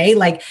juice a day.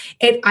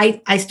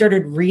 I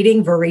started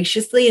reading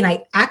voraciously. And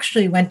I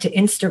actually went to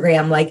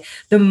Instagram. Like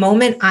the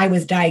moment I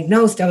was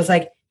diagnosed, I was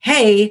like,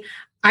 hey,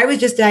 I was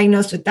just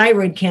diagnosed with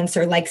thyroid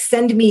cancer. Like,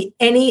 send me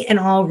any and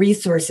all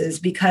resources,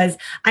 because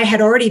I had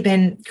already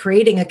been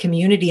creating a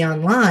community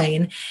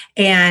online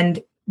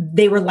and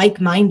they were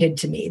like-minded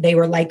to me. They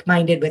were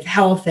like-minded with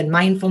health and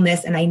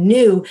mindfulness. And I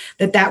knew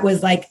that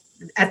was like,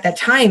 at that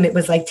time, it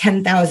was like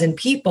 10,000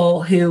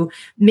 people who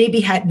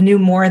maybe knew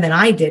more than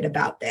I did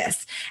about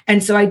this.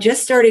 And so I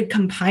just started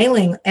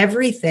compiling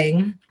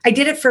everything. I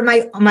did it for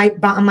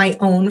on my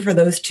own for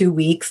those 2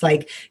 weeks,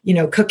 like,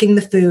 cooking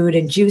the food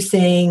and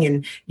juicing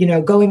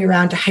and, going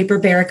around to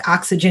hyperbaric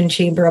oxygen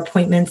chamber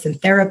appointments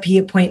and therapy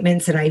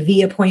appointments and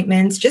IV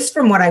appointments, just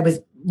from what I was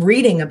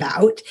reading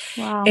about.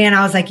 Wow. And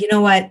I was like, you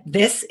know what,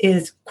 this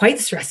is quite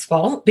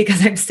stressful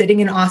because I'm sitting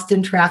in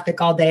Austin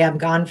traffic all day. I'm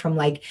gone from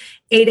like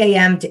 8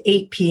 a.m. to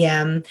 8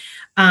 p.m.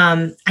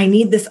 I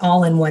need this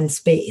all in one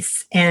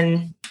space.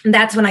 And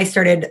that's when I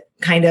started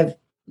kind of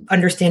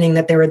understanding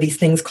that there were these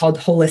things called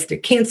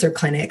holistic cancer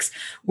clinics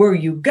where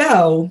you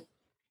go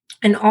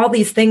and all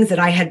these things that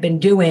I had been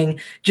doing,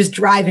 just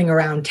driving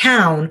around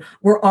town,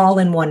 were all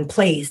in one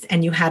place.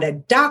 And you had a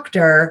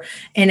doctor,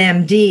 an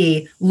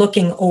MD,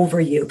 looking over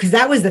you. Because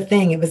that was the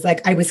thing. It was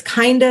like, I was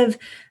kind of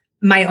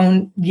my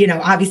own,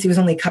 obviously it was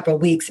only a couple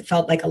of weeks. It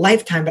felt like a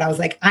lifetime, but I was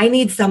like, I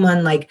need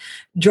someone like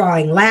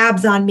drawing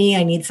labs on me.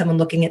 I need someone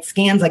looking at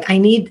scans. Like I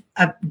need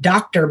a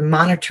doctor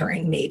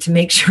monitoring me to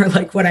make sure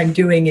like what I'm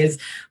doing is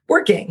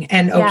working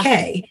and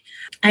okay. Yeah.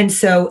 And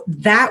so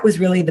that was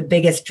really the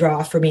biggest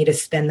draw for me to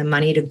spend the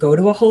money to go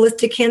to a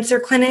holistic cancer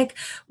clinic,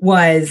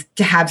 was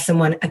to have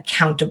someone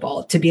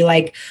accountable, to be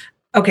like,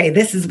 okay,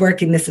 this is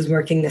working, this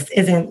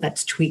isn't,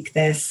 let's tweak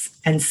this.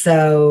 And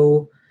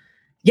so,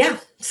 yeah,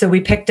 so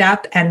we picked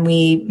up and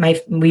we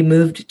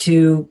moved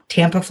to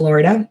Tampa,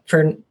 Florida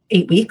for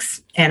 8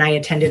 weeks, and I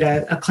attended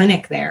a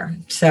clinic there.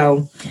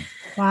 So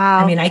wow.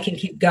 I mean, I can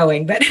keep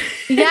going, but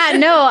yeah,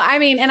 no, I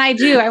mean, and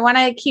I want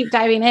to keep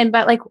diving in,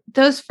 but like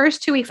those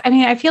first 2 weeks, I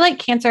mean, I feel like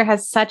cancer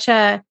has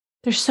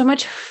there's so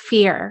much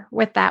fear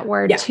with that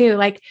word too.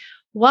 Like,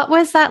 what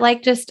was that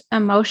like just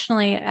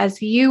emotionally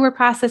as you were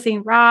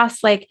processing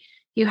Ross? Like,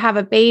 you have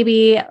a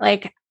baby,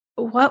 like,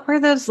 what were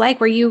those like?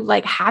 Were you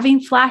like having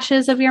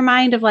flashes of your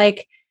mind of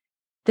like,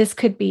 this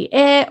could be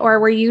it? Or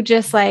were you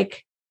just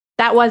like,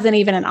 that wasn't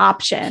even an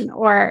option?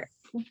 Or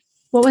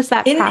what was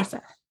that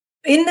process?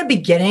 In the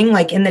beginning,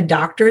 like in the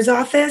doctor's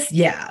office,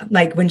 yeah.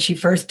 Like when she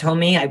first told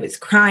me, I was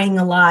crying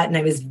a lot and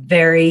I was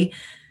very,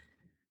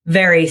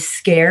 very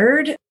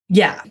scared.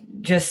 Yeah,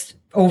 just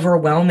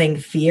overwhelming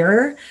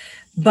fear.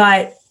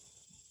 But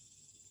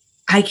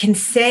I can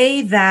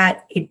say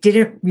that it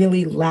didn't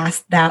really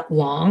last that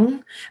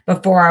long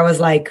before I was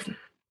like,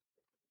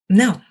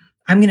 no,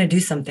 I'm going to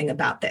do something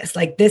about this.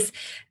 Like this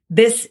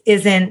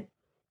isn't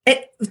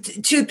it.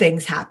 Two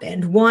things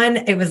happened. One,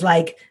 it was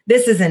like,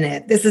 this isn't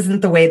it. This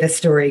isn't the way the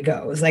story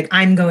goes. Like,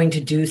 I'm going to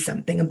do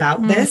something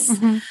about this.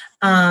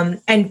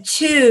 And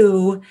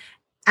two,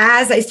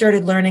 as I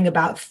started learning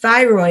about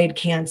thyroid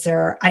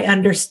cancer, I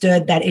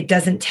understood that it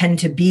doesn't tend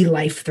to be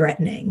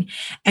life-threatening.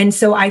 And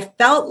so I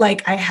felt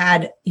like I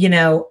had,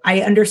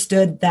 I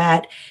understood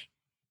that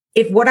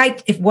if what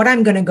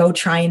I'm going to go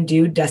try and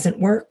do doesn't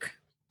work,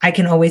 I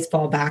can always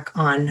fall back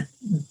on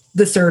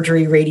the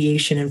surgery,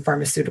 radiation, and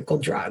pharmaceutical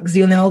drugs,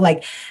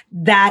 like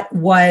that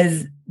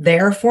was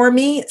there for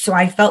me. So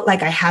I felt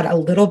like I had a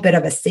little bit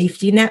of a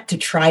safety net to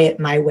try it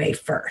my way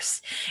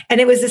first. And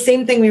it was the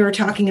same thing we were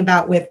talking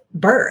about with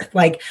birth.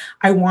 Like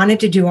I wanted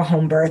to do a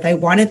home birth. I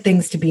wanted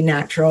things to be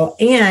natural.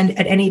 And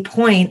at any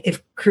point,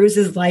 if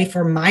Cruz's life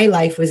or my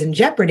life was in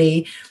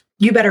jeopardy,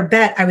 you better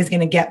bet I was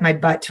going to get my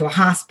butt to a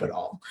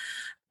hospital.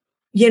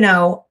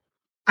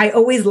 I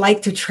always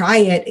like to try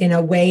it in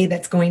a way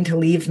that's going to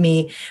leave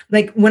me.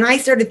 Like when I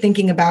started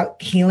thinking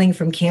about healing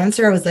from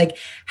cancer, I was like,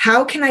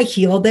 how can I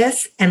heal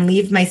this and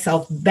leave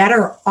myself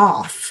better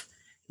off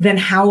than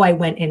how I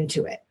went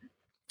into it?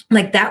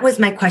 Like that was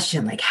my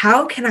question. Like,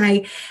 how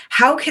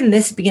can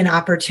this be an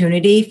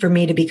opportunity for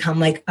me to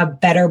become like a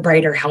better,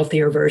 brighter,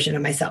 healthier version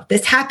of myself?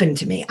 This happened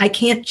to me. I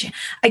can't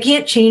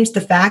change the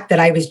fact that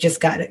I was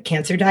just got a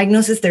cancer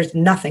diagnosis. There's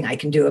nothing I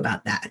can do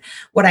about that.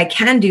 What I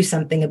can do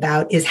something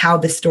about is how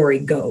the story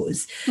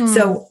goes.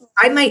 So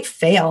I might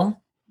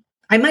fail,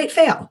 and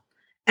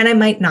I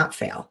might not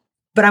fail,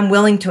 but I'm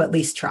willing to at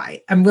least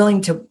try. I'm willing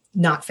to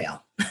not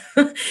fail.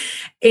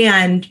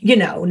 And,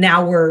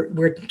 now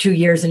we're 2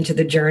 years into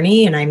the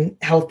journey and I'm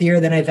healthier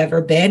than I've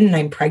ever been. And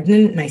I'm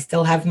pregnant and I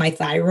still have my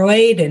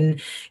thyroid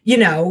and,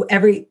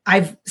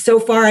 so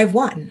far I've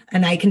won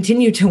and I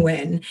continue to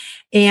win.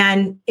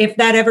 And if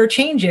that ever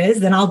changes,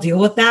 then I'll deal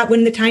with that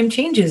when the time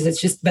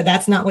changes. But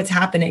that's not what's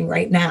happening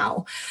right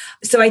now.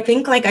 So I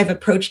think like I've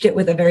approached it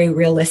with a very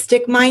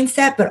realistic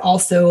mindset, but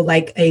also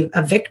like a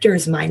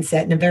victor's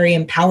mindset and a very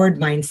empowered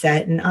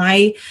mindset. And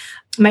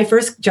my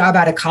first job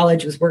out of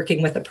college was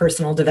working with a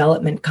personal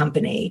development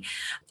company.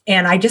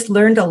 And I just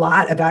learned a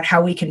lot about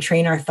how we can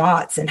train our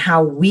thoughts and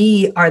how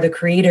we are the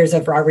creators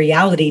of our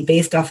reality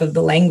based off of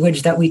the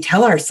language that we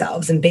tell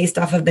ourselves and based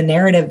off of the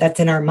narrative that's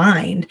in our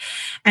mind.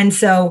 And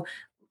so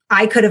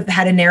I could have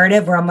had a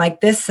narrative where I'm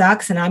like, this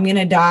sucks and I'm going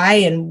to die.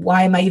 And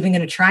why am I even going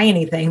to try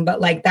anything?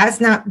 But like,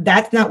 that's not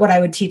what I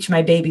would teach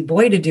my baby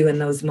boy to do in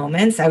those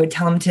moments. I would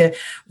tell him to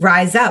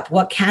rise up.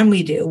 What can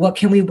we do? What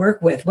can we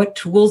work with? What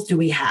tools do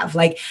we have?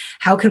 Like,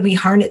 how can we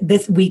harness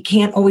this? We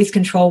can't always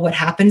control what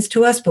happens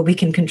to us, but we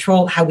can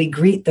control how we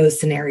greet those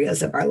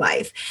scenarios of our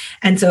life.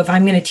 And so if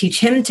I'm going to teach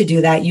him to do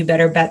that, you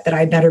better bet that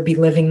I better be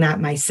living that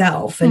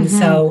myself. And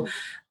so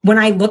when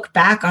I look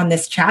back on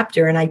this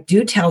chapter and I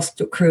do tell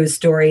Cruz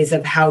stories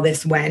of how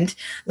this went,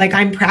 like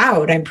I'm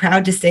proud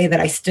to say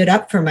that I stood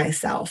up for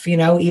myself,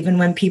 even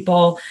when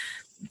people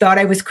thought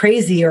I was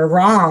crazy or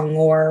wrong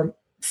or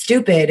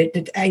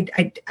stupid.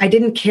 I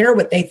didn't care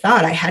what they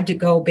thought. I had to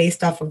go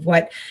based off of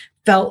what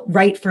felt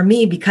right for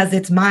me because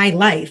it's my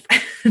life.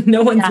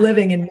 No one's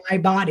living in my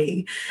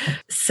body.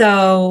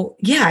 So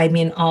yeah, I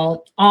mean,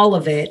 all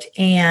of it.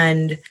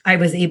 And I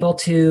was able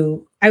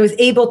to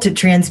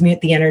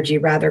transmute the energy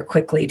rather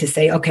quickly to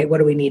say, okay, what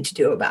do we need to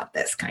do about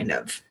this kind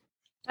of?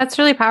 That's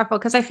really powerful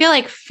because I feel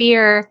like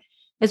fear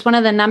is one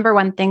of the number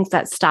one things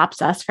that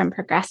stops us from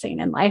progressing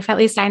in life. At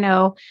least I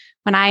know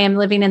when I am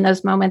living in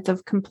those moments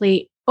of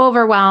complete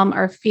overwhelm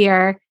or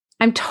fear,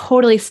 I'm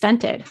totally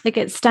stunted. Like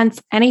it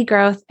stunts any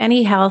growth,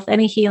 any health,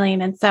 any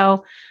healing. And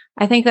so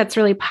I think that's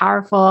really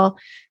powerful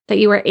that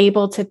you were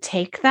able to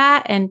take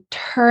that and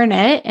turn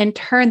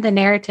the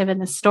narrative and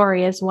the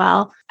story as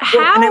well.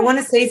 And I want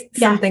to say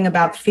something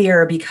about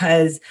fear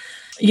because,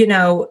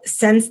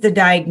 since the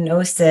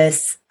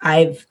diagnosis,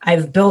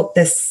 I've built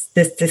this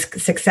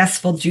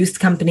successful juice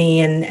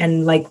company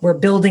and like we're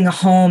building a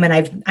home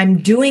and I'm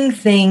doing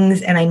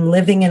things and I'm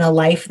living in a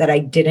life that I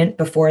didn't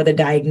before the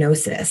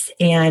diagnosis.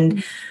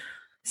 And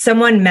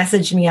someone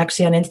messaged me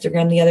actually on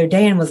Instagram the other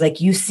day and was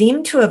like, you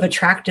seem to have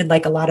attracted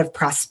like a lot of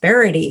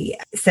prosperity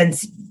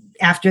since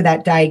after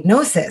that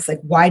diagnosis.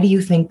 Like, why do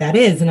you think that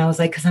is? And I was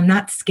like, because I'm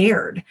not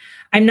scared.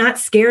 I'm not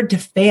scared to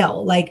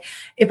fail. Like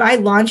if I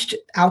launched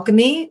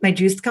Alchemy, my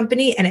juice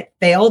company, and it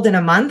failed in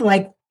a month,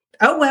 like,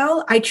 oh,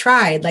 well, I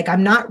tried. Like,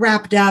 I'm not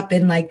wrapped up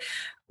in like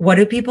what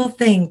do people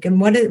think?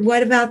 And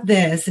what about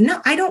this? And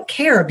no, I don't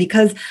care,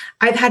 because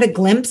I've had a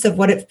glimpse of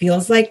what it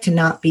feels like to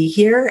not be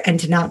here, and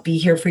to not be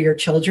here for your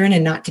children,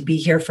 and not to be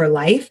here for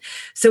life.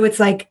 So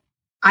it's like,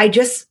 I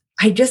just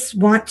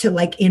want to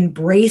like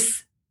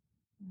embrace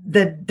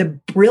the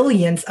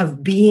brilliance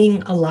of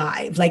being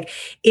alive. Like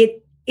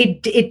it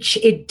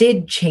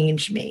did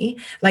change me.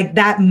 Like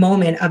that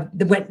moment of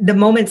the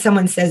moment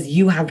someone says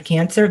you have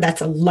cancer,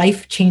 that's a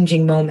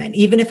life-changing moment.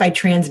 Even if I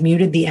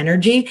transmuted the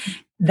energy,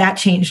 that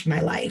changed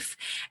my life.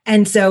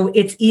 And so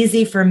it's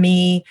easy for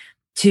me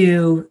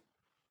to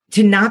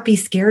not be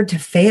scared to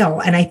fail.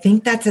 And I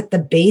think that's at the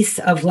base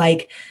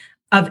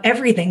of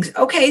everything.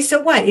 Okay,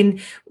 so what?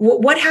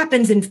 What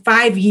happens in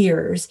 5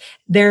 years?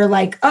 They're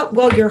like, oh,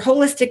 well, your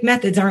holistic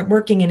methods aren't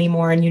working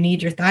anymore and you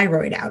need your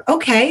thyroid out.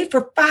 Okay,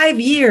 for 5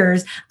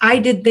 years, I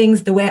did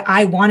things the way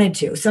I wanted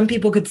to. Some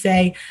people could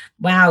say,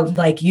 wow,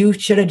 like you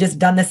should have just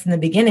done this in the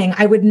beginning.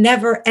 I would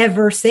never,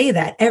 ever say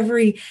that.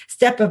 Every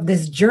step of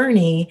this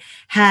journey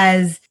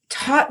has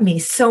taught me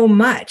so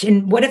much.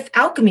 And what if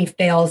alchemy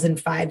fails in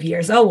 5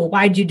 years? Oh, well,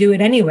 why'd you do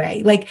it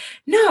anyway? Like,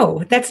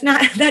 no, that's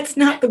not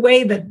the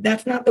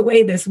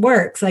way this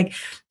works. Like,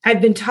 I've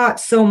been taught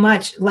so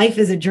much. Life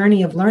is a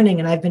journey of learning,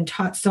 and I've been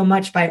taught so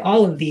much by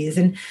all of these.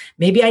 And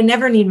maybe I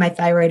never need my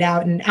thyroid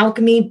out, and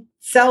alchemy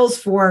sells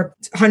for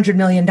 $100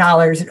 million.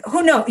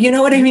 Who knows? You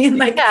know what I mean?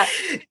 Like, yeah.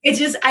 It's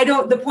just,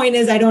 the point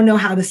is, I don't know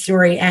how the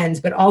story ends,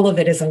 but all of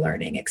it is a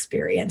learning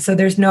experience. So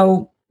there's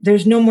no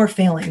more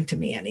failing to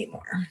me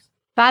anymore.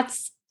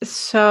 That's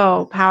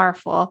so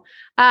powerful.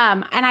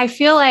 And I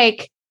feel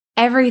like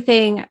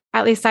everything,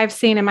 at least I've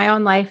seen in my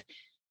own life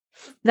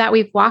that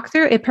we've walked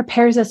through, it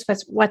prepares us for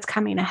what's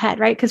coming ahead,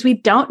 right? Because we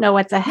don't know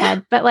what's ahead,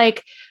 yeah. But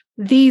like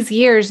these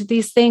years,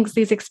 these things,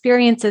 these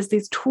experiences,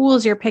 these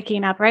tools you're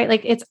picking up, right?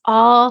 Like it's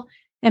all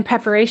in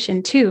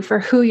preparation too for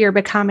who you're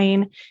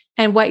becoming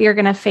and what you're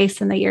going to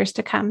face in the years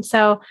to come.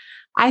 So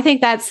I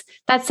think that's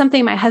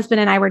something my husband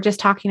and I were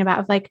just talking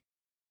about, like,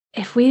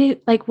 if we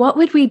like, what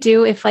would we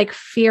do if like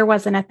fear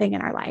wasn't a thing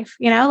in our life?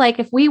 You know, like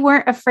if we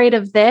weren't afraid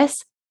of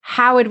this,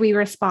 how would we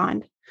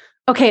respond?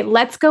 Okay,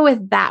 let's go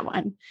with that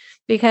one,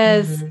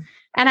 because,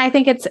 and I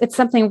think it's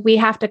something we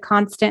have to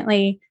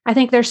constantly, I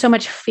think there's so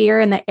much fear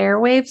in the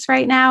airwaves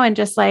right now, and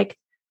just like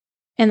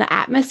in the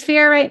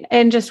atmosphere, right?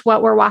 And just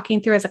what we're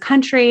walking through as a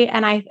country.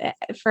 And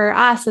for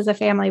us as a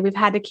family, we've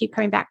had to keep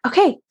coming back.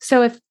 Okay,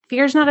 so if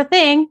fear's not a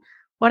thing,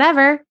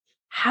 whatever,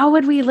 how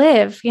would we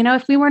live? You know,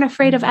 if we weren't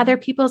afraid of other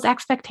people's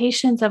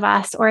expectations of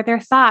us or their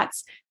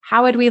thoughts,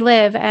 how would we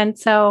live? And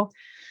so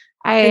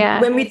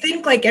when we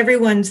think like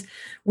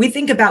we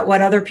think about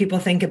what other people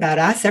think about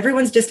us.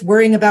 Everyone's just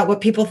worrying about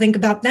what people think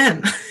about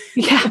them.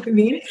 Yeah. You know what I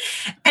mean?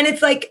 And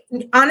it's like,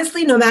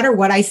 honestly, no matter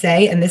what I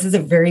say, and this is a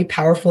very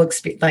powerful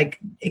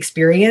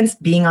experience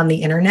being on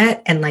the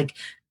internet and like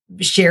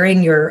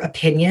sharing your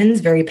opinions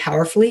very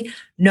powerfully.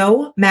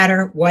 No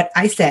matter what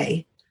I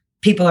say,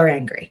 people are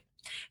angry.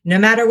 No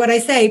matter what I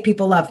say,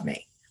 people love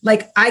me.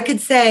 Like I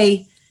could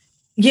say,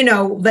 you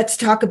know, let's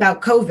talk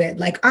about COVID.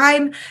 Like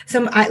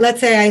let's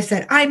say I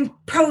said, I'm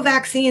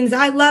pro-vaccines.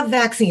 I love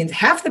vaccines.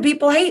 Half the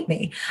people hate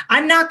me.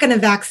 I'm not going to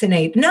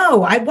vaccinate. No,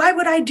 why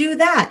would I do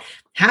that?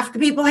 Half the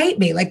people hate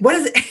me. Like, what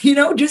is it? You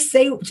know, just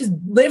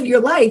live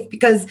your life,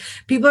 because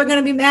people are going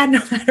to be mad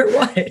no matter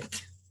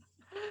what.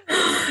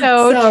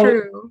 So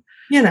true.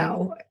 You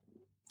know,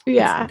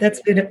 yeah,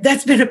 that's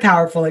been a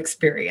powerful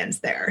experience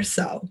there.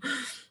 So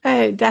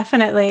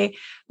definitely.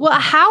 Well,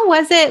 how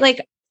was it?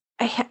 Like,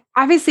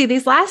 obviously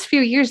these last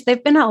few years,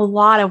 they've been a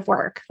lot of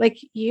work. Like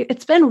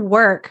it's been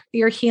work,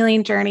 your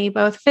healing journey,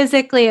 both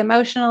physically,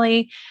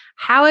 emotionally.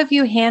 How have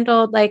you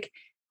handled like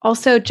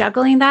also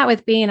juggling that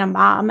with being a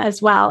mom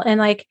as well? And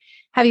like,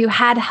 have you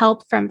had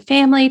help from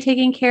family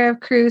taking care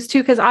of crews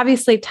too? Because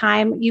obviously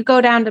you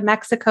go down to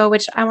Mexico,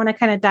 which I want to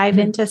kind of dive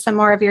into some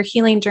more of your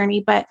healing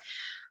journey, but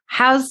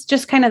how's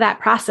just kind of that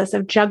process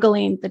of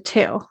juggling the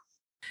two?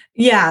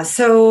 Yeah.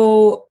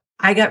 So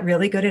I got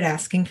really good at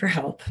asking for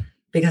help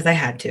because I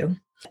had to.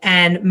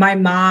 And my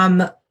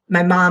mom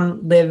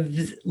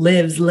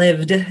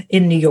lived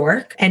in New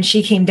York, and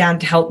she came down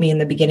to help me in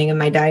the beginning of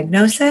my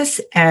diagnosis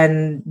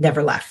and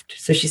never left.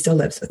 So she still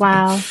lives with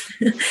me.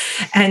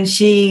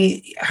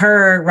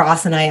 And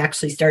Ross and I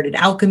actually started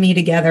alchemy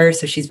together.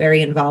 So she's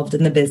very involved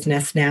in the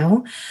business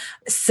now.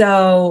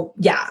 So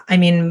yeah, I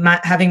mean,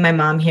 having my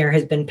mom here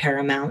has been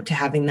paramount to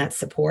having that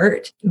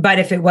support. But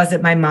if it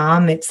wasn't my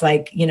mom, it's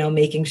like, you know,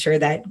 making sure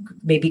that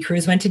maybe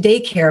Cruz went to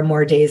daycare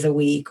more days a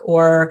week,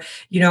 or,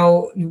 you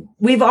know,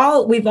 we've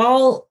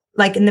all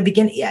like in the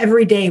beginning,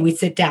 every day we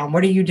sit down.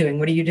 What are you doing?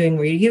 What are you doing?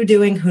 What are you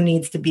doing? Who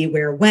needs to be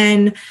where,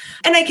 when?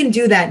 And I can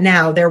do that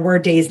now. There were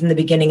days in the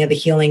beginning of the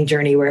healing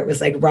journey where it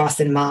was like Ross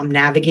and mom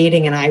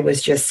navigating. And I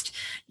was just,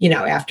 you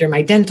know, after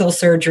my dental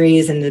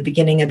surgeries and the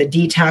beginning of the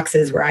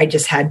detoxes where I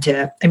just had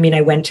to,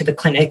 I went to the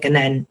clinic and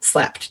then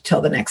slept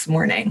till the next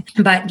morning.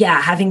 But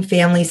yeah, having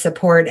family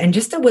support and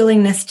just a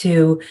willingness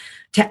to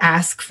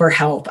ask for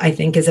help, I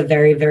think is a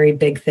very, very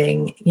big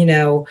thing, you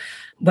know,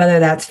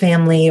 whether that's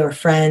family or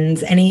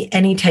friends,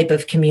 any type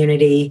of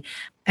community.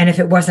 And if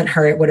it wasn't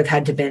her, it would have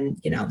had to been,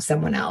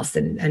 someone else,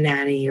 a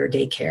nanny or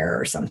daycare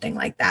or something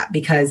like that,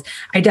 because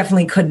I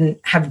definitely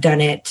couldn't have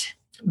done it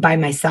by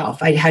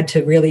myself. I had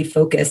to really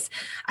focus.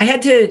 I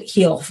had to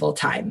heal full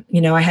time.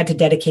 I had to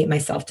dedicate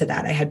myself to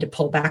that. I had to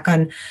pull back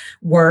on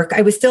work.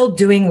 I was still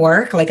doing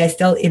work. Like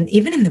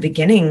even in the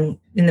beginning,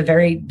 in the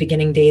very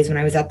beginning days when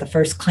I was at the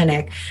first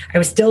clinic, I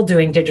was still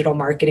doing digital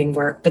marketing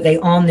work, but they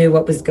all knew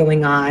what was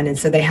going on. And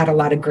so they had a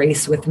lot of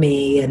grace with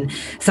me. And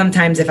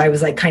sometimes if I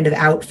was like kind of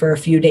out for a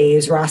few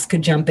days, Ross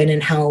could jump in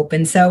and help.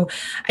 And so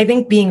I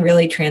think being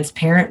really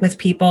transparent with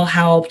people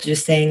helped,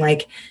 just saying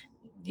like,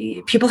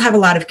 people have a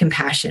lot of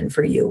compassion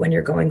for you when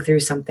you're going through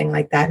something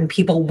like that, and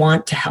people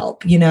want to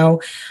help.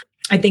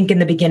 I think in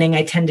the beginning,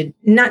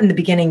 not in the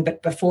beginning,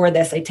 but before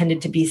this, I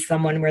tended to be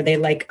someone where they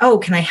like, oh,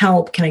 can I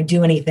help? Can I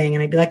do anything?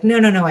 And I'd be like,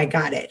 no, I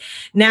got it.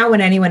 Now,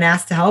 when anyone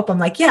asks to help, I'm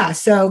like, yeah,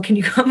 so can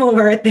you come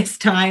over at this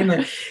time,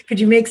 or could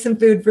you make some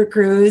food for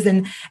Cruz?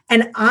 And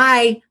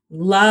I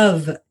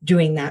love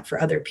doing that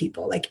for other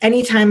people. Like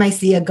anytime I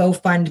see a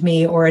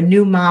GoFundMe or a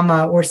new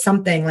mama or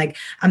something, like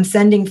I'm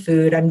sending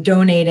food, I'm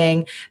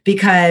donating,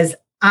 because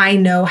I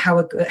know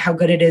how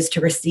good it is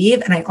to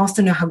receive. And I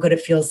also know how good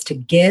it feels to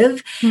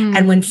give.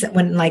 And when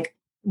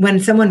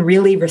someone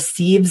really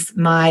receives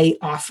my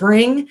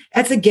offering,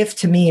 that's a gift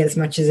to me as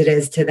much as it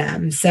is to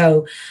them.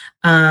 So,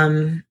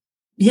 there's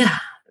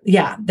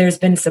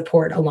been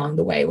support along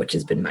the way, which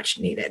has been much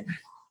needed.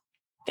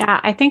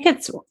 Yeah, I think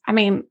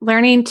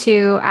learning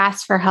to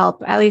ask for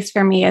help, at least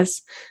for me,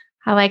 is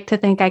I like to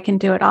think I can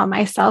do it all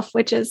myself,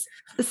 which is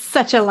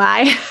such a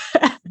lie.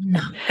 No.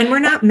 And we're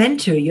not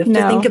meant to. You have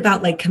to think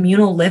about like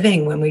communal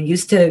living when we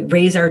used to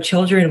raise our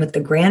children with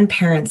the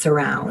grandparents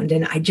around.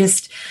 And I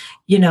just,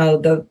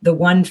 the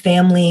one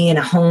family in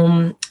a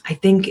home, I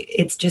think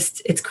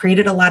it's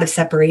created a lot of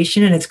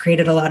separation, and it's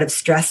created a lot of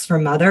stress for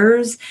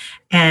mothers.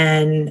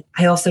 And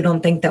I also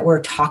don't think that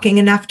we're talking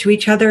enough to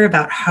each other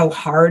about how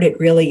hard it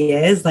really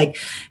is, like,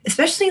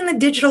 especially in the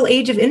digital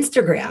age of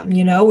Instagram,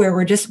 where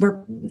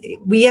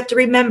we have to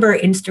remember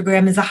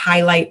Instagram is a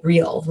highlight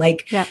reel.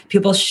 Like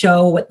people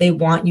show what they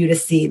want you to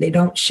see. They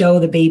don't show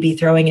the baby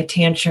throwing a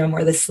tantrum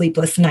or the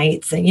sleepless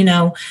nights.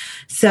 And,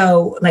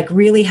 so like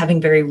really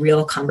having very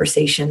real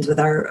conversations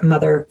with our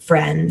mother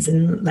friends,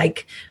 and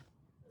like,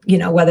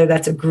 whether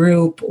that's a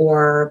group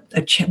or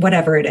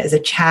whatever it is, a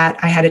chat.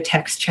 I had a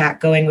text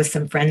chat going with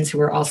some friends who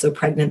were also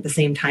pregnant at the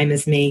same time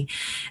as me.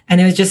 And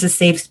it was just a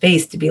safe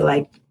space to be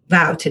like,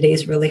 wow,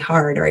 today's really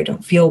hard, or I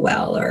don't feel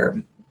well,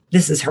 or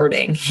this is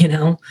hurting,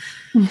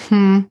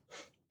 Mm-hmm.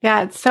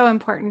 Yeah, it's so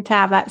important to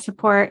have that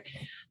support.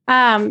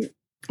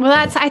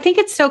 I think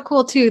it's so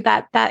cool too,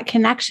 that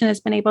connection has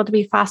been able to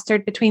be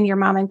fostered between your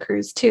mom and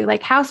Cruz too.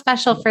 Like how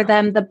special for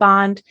them, the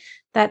bond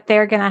that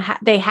they're going to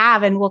they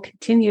have and will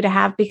continue to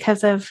have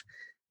because of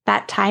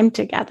that time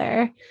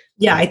together.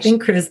 Yeah, I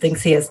think Cruz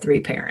thinks he has 3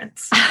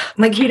 parents.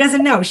 Like he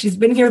doesn't know. She's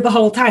been here the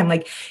whole time.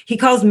 Like he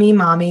calls me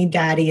mommy,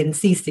 daddy, and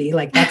Cece.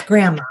 Like that's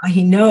grandma.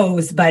 He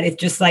knows, but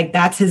it's just like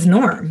that's his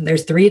norm.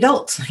 There's 3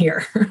 adults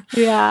here.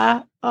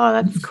 Yeah. Oh,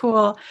 that's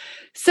cool.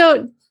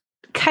 So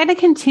kind of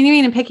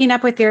continuing and picking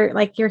up with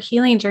your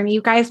healing journey,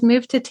 you guys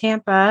moved to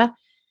Tampa.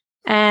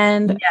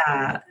 And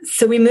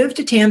so we moved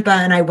to Tampa,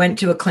 and I went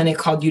to a clinic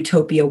called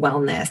Utopia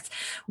Wellness,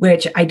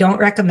 which I don't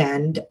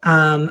recommend.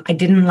 I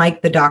didn't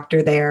like the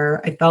doctor there.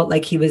 I felt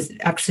like he was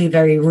actually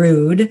very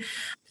rude.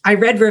 I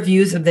read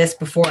reviews of this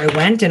before I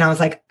went, and I was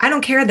like, I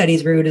don't care that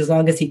he's rude as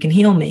long as he can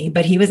heal me.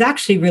 But he was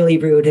actually really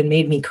rude and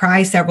made me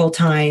cry several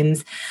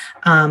times.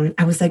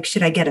 I was like,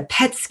 should I get a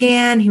PET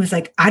scan? He was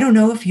like, I don't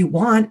know if you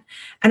want.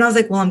 And I was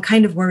like, well, I'm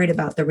kind of worried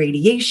about the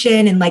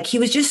radiation. And like, he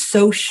was just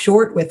so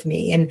short with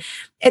me. And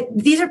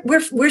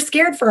we're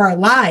scared for our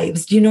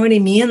lives. Do you know what I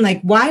mean?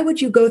 Like, why would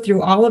you go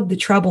through all of the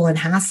trouble and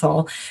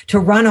hassle to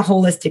run a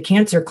holistic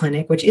cancer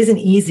clinic, which isn't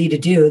easy to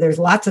do? There's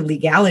lots of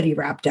legality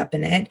wrapped up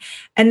in it,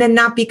 and then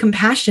not be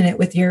compassionate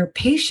with your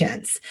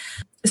patients.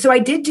 So I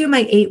did do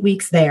my 8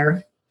 weeks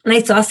there, and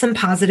I saw some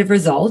positive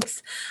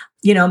results.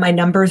 My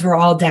numbers were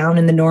all down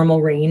in the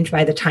normal range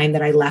by the time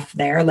that I left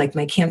there, like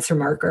my cancer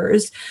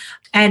markers.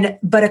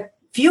 But a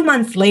few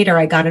months later,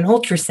 I got an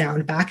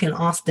ultrasound back in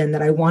Austin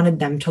that I wanted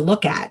them to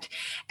look at.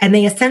 And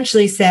they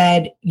essentially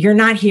said, you're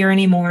not here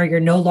anymore. You're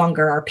no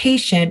longer our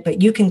patient,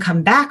 but you can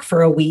come back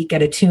for a week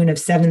at a tune of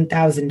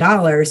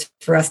 $7,000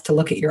 for us to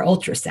look at your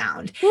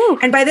ultrasound. Ooh.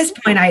 And by this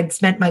point, I had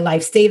spent my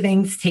life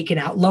savings, taken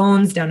out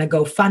loans, done a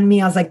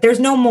GoFundMe. I was like, there's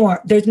no,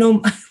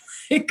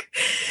 like,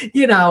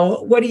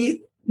 what do you...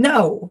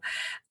 No.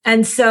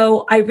 And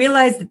so I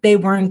realized that they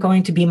weren't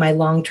going to be my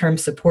long-term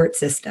support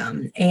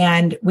system.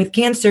 And with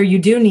cancer, you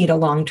do need a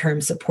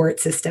long-term support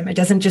system. It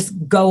doesn't just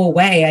go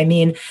away. I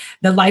mean,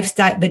 the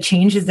lifestyle, the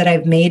changes that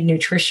I've made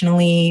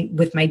nutritionally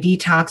with my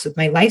detox, with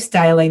my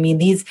lifestyle, I mean,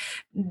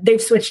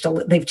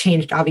 they've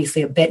changed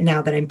obviously a bit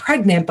now that I'm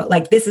pregnant, but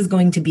like this is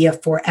going to be a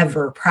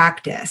forever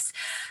practice.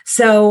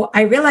 So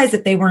I realized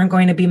that they weren't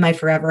going to be my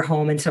forever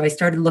home. And so I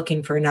started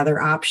looking for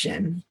another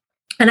option.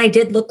 And I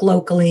did look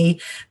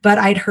locally, but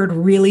I'd heard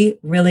really,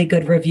 really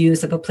good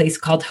reviews of a place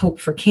called Hope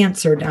for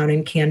Cancer down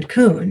in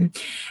Cancun.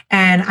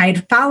 And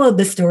I'd followed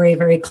the story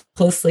very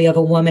closely of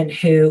a woman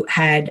who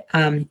had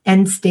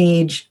end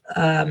stage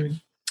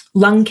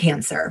lung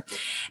cancer.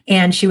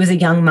 And she was a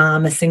young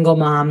mom, a single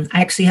mom.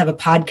 I actually have a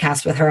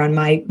podcast with her on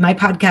my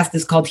podcast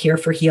is called Here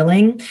for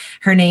Healing.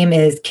 Her name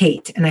is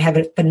Kate, and I have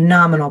a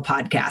phenomenal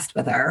podcast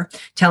with her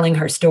telling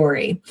her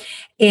story.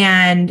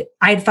 And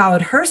I'd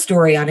followed her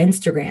story on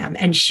Instagram,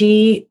 and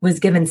she was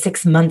given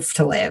 6 months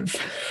to live,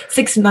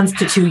 6 months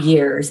to 2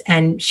 years,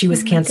 and she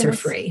was cancer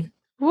free.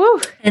 Woo.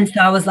 And so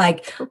I was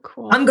like, So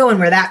cool. I'm going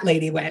where that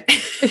lady went.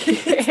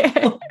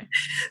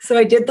 So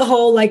I did the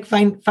whole like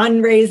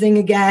fundraising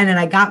again, and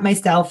I got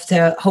myself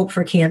to Hope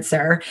for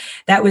Cancer.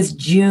 That was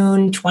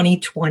June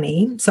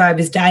 2020. So I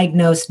was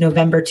diagnosed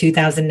November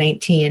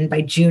 2019.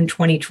 By June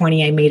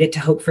 2020, I made it to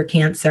Hope for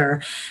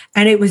Cancer.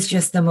 And it was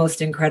just the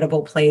most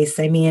incredible place.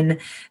 I mean,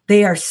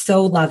 they are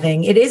so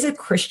loving. It is a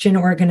Christian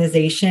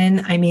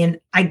organization. I mean,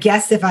 I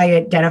guess if I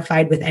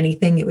identified with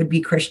anything, it would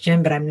be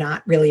Christian, but I'm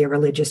not really a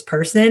religious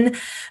person.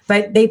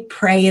 But they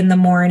pray in the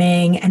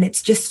morning, and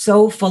it's just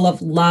so full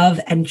of love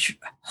and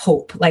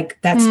hope. Like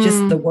that's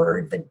just the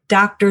word. The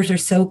doctors are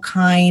so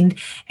kind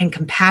and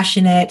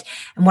compassionate.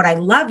 And what I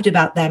loved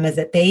about them is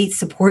that they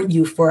support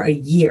you for a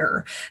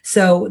year.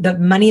 So the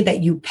money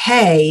that you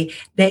pay,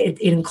 that it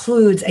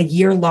includes a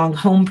year-long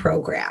home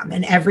program.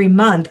 And every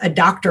month a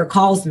doctor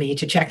calls me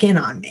to check in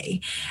on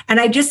me. And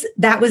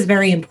that was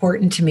very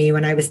important to me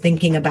when I was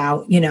thinking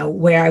about,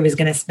 where I was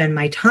going to spend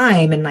my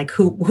time and like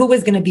who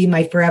was going to be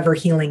my forever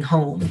healing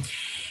home.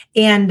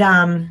 And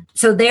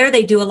so there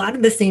they do a lot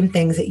of the same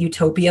things at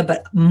Utopia,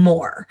 but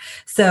more.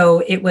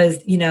 So it was,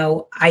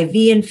 IV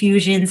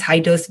infusions, high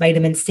dose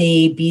vitamin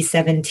C,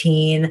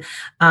 B17,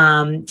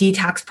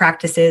 detox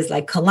practices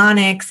like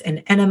colonics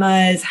and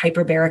enemas,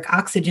 hyperbaric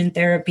oxygen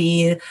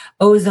therapy,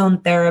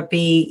 ozone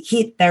therapy,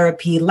 heat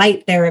therapy,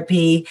 light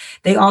therapy.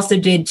 They also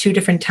did 2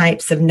 different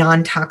types of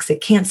non-toxic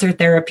cancer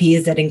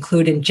therapies that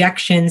include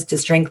injections to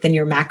strengthen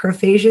your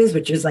macrophages,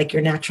 which is like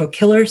your natural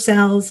killer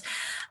cells.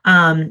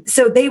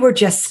 So they were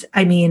just,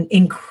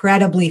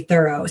 incredibly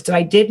thorough. So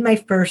I did my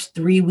first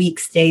 3-week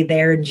stay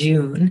there in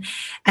June,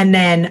 and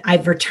then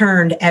I've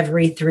returned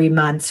every 3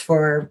 months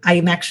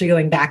I'm actually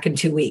going back in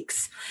 2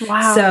 weeks.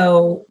 Wow.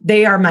 So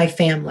they are my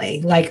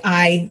family. Like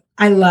I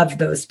love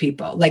those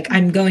people. Like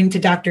I'm going to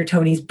Dr.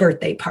 Tony's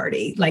birthday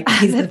party. Like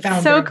he's the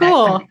founder. So of that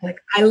cool. company. Like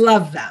I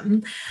love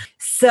them.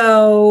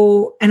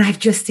 So, and I've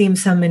just seen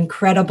some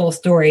incredible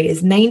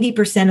stories.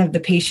 90% of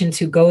the patients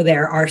who go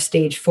there are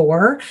stage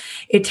 4.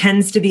 It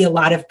tends to be a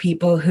lot of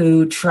people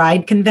who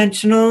tried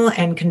conventional,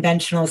 and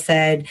conventional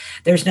said,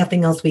 there's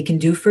nothing else we can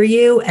do for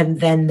you. And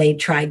then they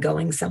try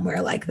going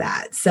somewhere like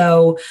that.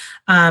 So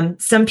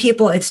some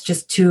people,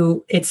 it's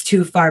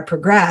too far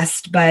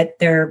progressed, but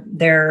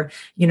they're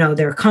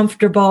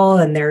comfortable,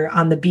 and they're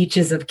on the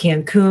beaches of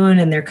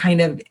Cancun, and they're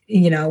kind of,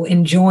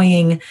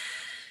 enjoying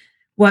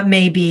what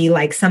may be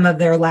like some of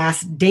their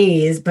last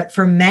days. But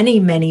for many,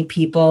 many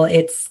people,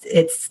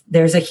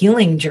 there's a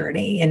healing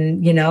journey,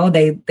 and,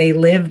 they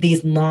live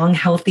these long,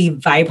 healthy,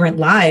 vibrant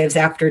lives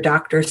after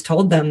doctors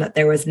told them that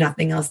there was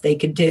nothing else they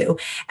could do.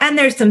 And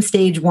there's some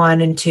stage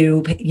 1 and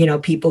 2,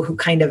 people who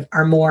kind of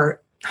are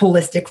more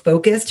holistic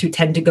focused, who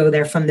tend to go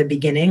there from the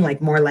beginning,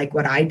 like more like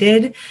what I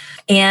did.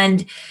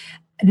 And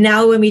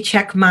now when we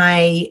check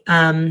my,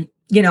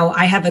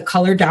 I have a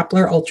color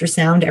Doppler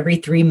ultrasound every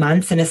 3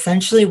 months. And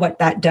essentially what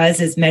that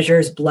does is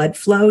measures blood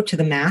flow to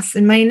the mass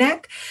in my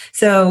neck.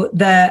 So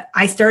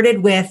I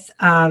started with,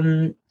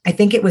 I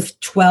think it was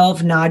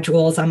 12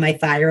 nodules on my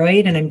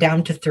thyroid, and I'm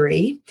down to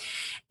 3.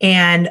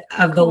 And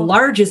of the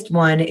largest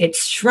one,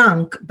 it's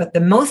shrunk. But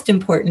the most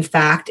important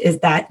fact is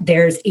that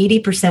there's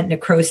 80%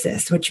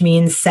 necrosis, which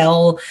means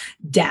cell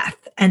death.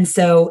 And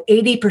so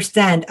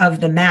 80%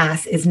 of the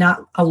mass is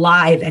not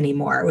alive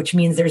anymore, which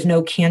means there's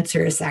no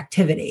cancerous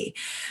activity.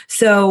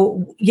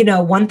 So,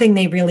 one thing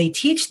they really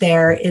teach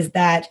there is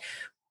that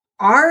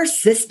our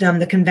system,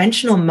 the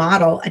conventional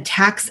model,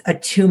 attacks a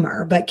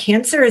tumor, but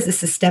cancer is a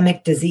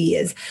systemic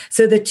disease.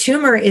 So the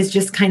tumor is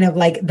just kind of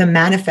like the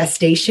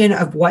manifestation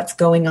of what's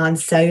going on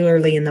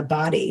cellularly in the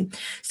body.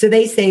 So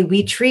they say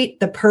we treat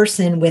the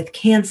person with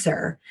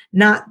cancer,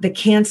 not the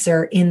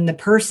cancer in the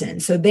person.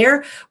 So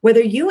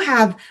whether you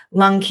have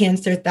lung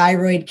cancer,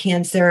 thyroid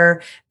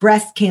cancer,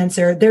 breast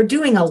cancer, they're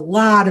doing a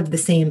lot of the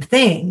same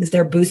things.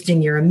 They're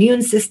boosting your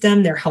immune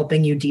system. They're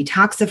helping you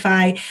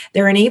detoxify.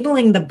 They're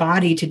enabling the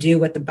body to do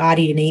what the body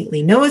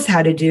innately knows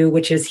how to do,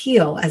 which is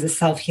heal as a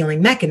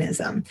self-healing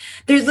mechanism.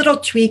 There's little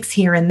tweaks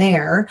here and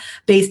there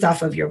based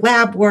off of your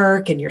lab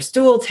work and your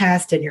stool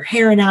test and your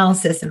hair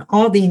analysis and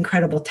all the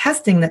incredible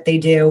testing that they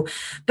do.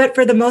 But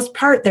for the most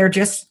part, they're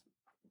just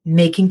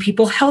making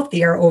people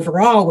healthier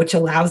overall, which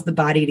allows the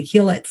body to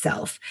heal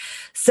itself.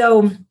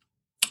 So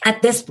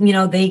at this,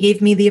 they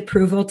gave me the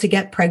approval to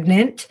get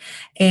pregnant,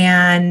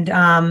 and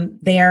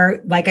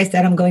they're, like I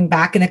said, I'm going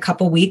back in a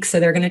couple weeks. So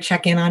they're going to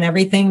check in on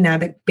everything now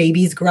that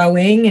baby's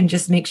growing and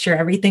just make sure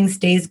everything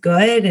stays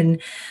good. And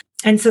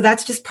And so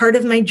that's just part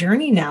of my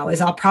journey now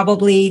is I'll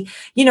probably,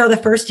 the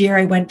first year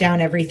I went down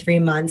every 3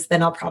 months,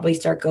 then I'll probably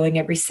start going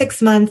every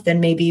 6 months,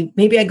 and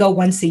maybe I go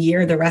once a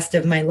year the rest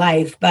of my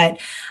life. But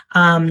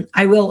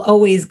I will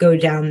always go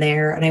down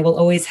there, and I will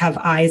always have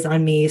eyes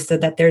on me so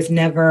that this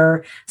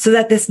never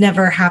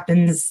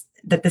happens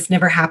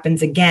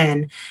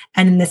again.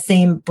 And in the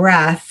same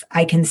breath,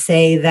 I can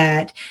say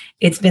that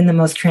it's been the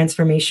most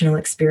transformational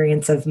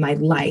experience of my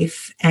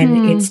life,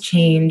 and it's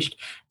changed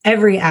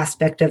every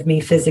aspect of me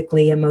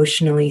physically,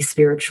 emotionally,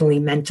 spiritually,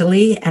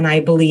 mentally. And I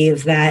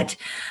believe that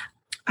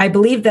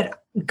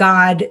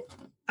God,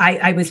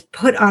 I was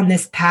put on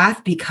this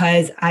path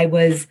because I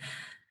was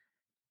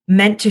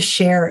meant to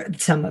share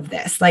some of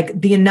this, like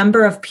the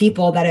number of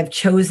people that have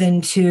chosen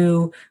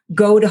to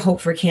go to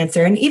Hope for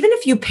Cancer. And even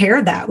if you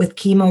pair that with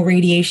chemo,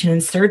 radiation,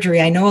 and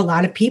surgery, I know a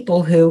lot of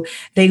people who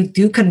they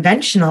do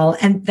conventional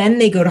and then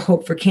they go to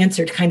Hope for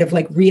Cancer to kind of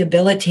like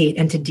rehabilitate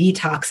and to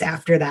detox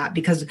after that,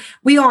 because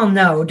we all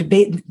know,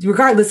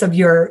 regardless of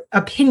your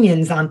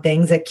opinions on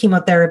things, that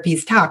chemotherapy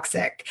is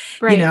toxic.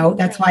 Right.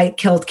 That's why it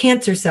killed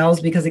cancer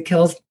cells, because it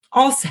kills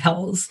all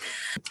cells.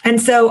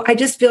 And so I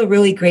just feel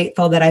really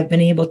grateful that I've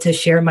been able to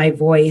share my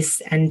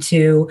voice and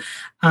to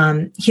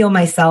heal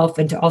myself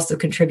and to also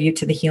contribute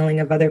to the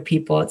healing of other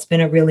people. It's been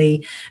a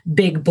really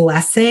big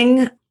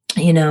blessing.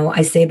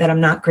 I say that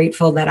I'm not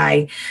grateful that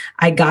I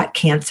got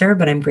cancer,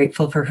 but I'm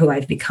grateful for who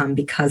I've become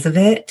because of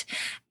it.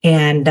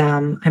 And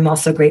I'm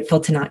also grateful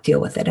to not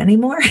deal with it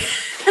anymore.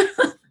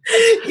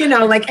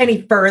 Like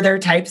any further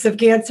types of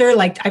cancer,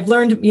 like I've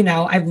learned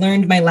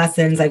my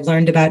lessons. I've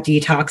learned about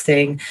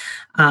detoxing.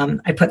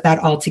 I put that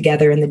all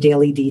together in the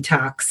daily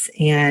detox.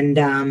 And,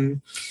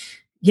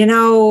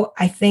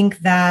 I think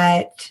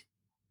that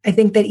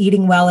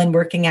eating well and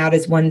working out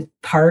is one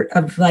part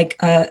of like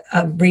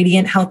a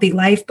radiant, healthy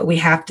life, but we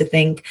have to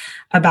think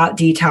about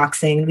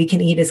detoxing. We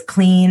can eat as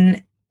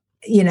clean,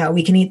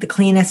 we can eat the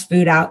cleanest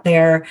food out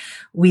there.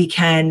 We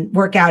can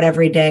work out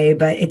every day,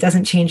 but it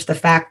doesn't change the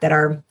fact that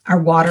our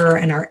water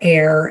and our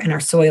air and our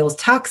soil is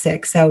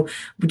toxic. So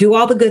we do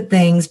all the good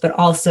things, but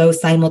also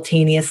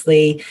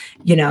simultaneously,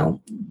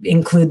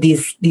 include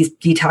these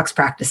detox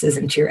practices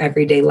into your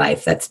everyday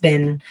life. That's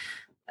been,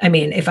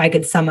 if I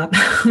could sum up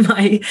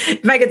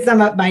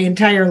my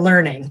entire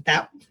learning,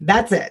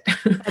 that's it.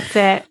 That's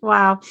it.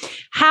 Wow.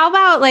 How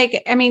about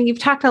you've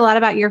talked a lot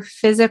about your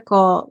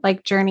physical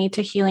journey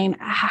to healing.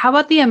 How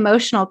about the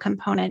emotional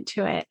component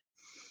to it?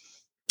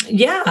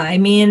 Yeah. A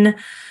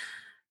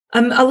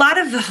lot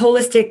of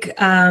holistic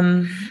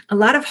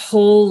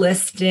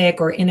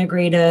or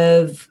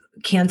integrative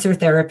cancer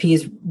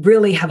therapies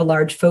really have a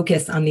large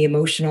focus on the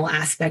emotional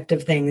aspect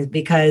of things,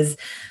 because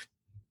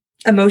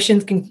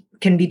emotions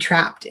can be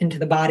trapped into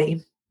the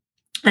body.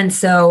 And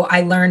so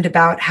I learned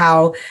about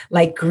how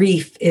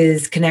grief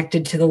is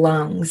connected to the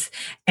lungs,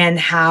 and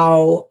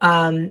how,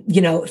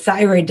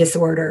 thyroid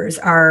disorders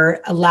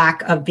are a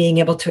lack of being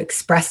able to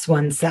express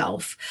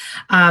oneself.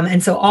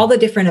 And so all the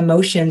different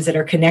emotions that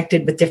are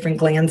connected with different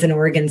glands and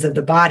organs of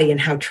the body,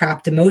 and how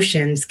trapped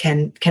emotions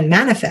can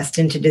manifest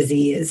into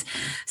disease.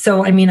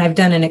 So, I've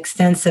done an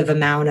extensive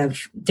amount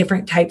of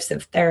different types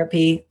of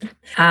therapy,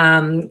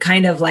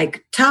 kind of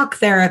like talk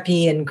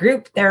therapy and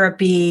group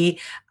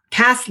therapy,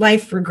 past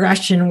life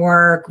regression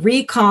work,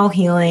 recall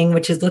healing,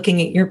 which is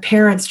looking at your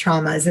parents'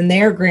 traumas and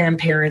their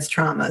grandparents'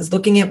 traumas,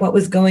 looking at what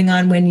was going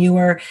on when you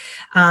were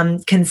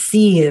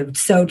conceived.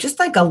 So just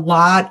like a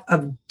lot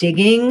of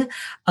digging,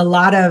 a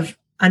lot of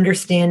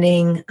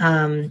understanding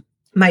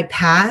my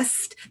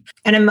past.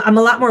 And I'm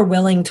a lot more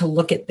willing to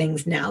look at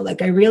things now.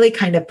 I really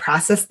kind of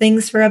process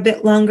things for a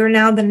bit longer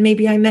now than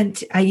maybe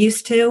I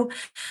used to.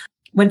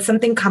 When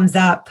something comes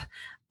up,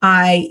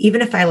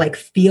 even if I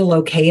feel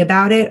okay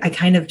about it, I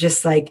kind of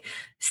just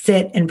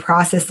sit and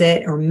process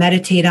it, or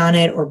meditate on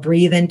it, or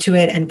breathe into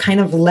it, and kind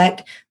of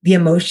let the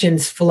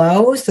emotions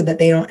flow so that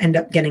they don't end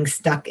up getting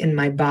stuck in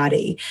my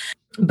body.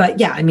 But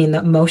yeah, the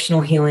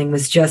emotional healing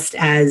was just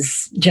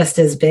as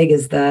big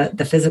as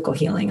the physical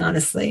healing,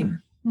 honestly.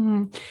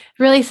 It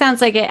really sounds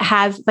like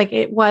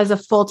it was a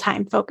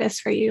full-time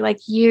focus for you.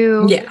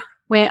 You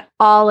went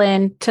all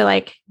in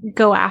to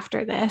go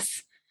after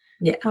this.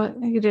 Yeah.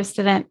 You just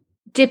didn't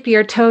dip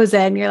your toes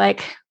in. You're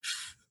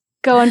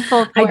going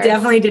full force. I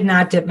definitely did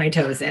not dip my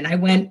toes in. I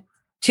went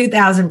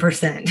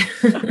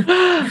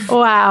 2000%.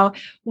 Wow.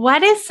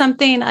 What is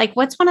something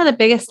what's one of the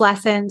biggest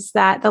lessons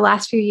that the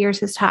last few years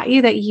has taught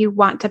you that you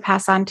want to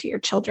pass on to your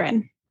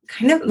children?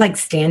 Kind of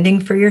standing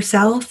for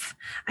yourself.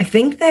 I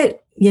think that,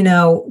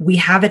 we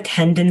have a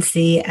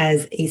tendency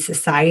as a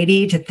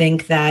society to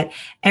think that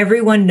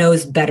everyone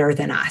knows better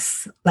than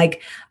us.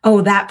 Oh,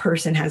 that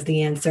person has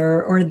the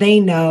answer, or they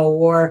know,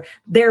 or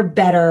they're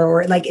better,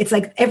 or it's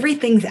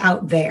everything's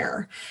out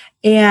there.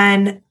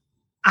 And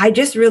I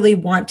just really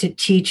want to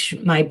teach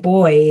my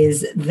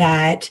boys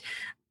that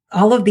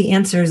all of the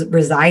answers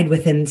reside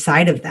within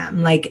inside of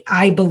them. Like,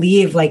 I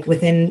believe, like,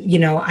 within,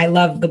 I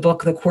love the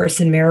book, The Course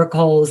in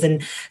Miracles,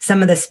 and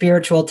some of the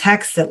spiritual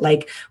texts that,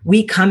 like,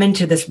 we come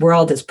into this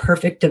world as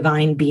perfect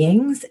divine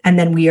beings. And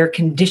then we are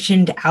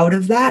conditioned out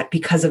of that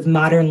because of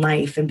modern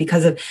life and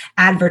because of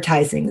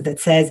advertising that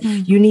says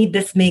you need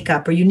this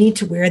makeup, or you need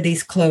to wear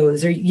these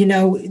clothes, or,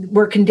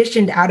 we're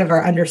conditioned out of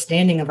our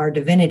understanding of our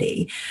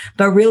divinity.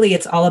 But really,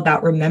 it's all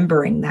about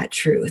remembering that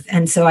truth.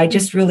 And so I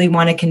just really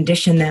want to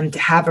condition them to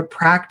have a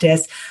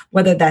practice,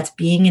 whether that's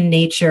being in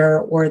nature,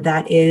 or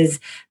that is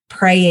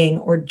praying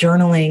or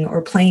journaling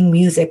or playing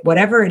music,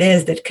 whatever it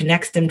is that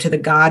connects them to the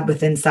God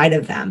within inside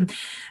of them,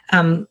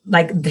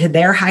 like to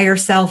their higher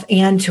self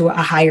and to a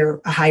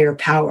higher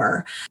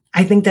power.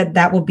 I think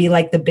that will be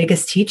like the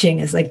biggest teaching,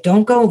 is like,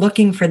 don't go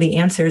looking for the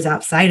answers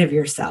outside of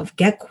yourself.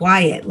 Get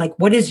quiet. Like,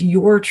 what is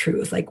your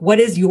truth? Like, what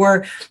is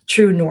your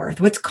true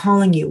north? What's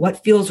calling you?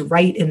 What feels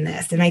right in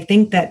this? And I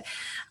think that,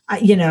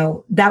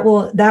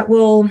 that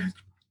will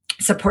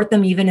support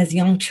them even as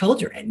young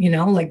children,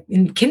 like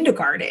in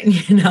kindergarten,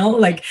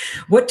 like,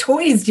 what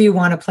toys do you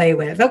want to play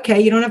with? Okay,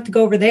 you don't have to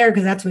go over there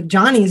because that's what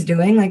Johnny's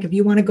doing. Like, if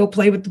you want to go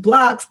play with the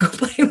blocks, go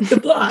play with the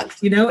blocks.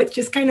 It's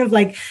just kind of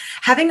like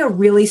having a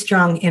really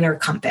strong inner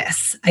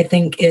compass, I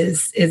think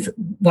is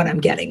what I'm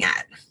getting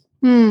at.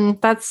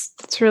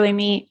 That's really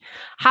neat.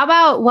 How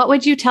about, what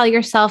would you tell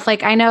yourself?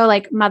 Like, I know,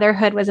 like,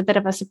 motherhood was a bit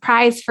of a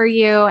surprise for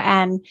you,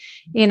 and,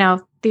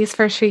 these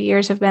first few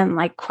years have been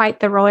like quite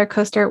the roller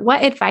coaster.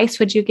 What advice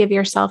would you give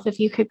yourself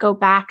if you could go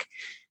back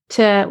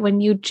to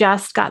when you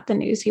just got the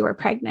news you were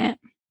pregnant?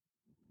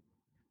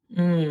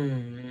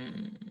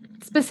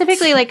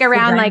 Specifically, like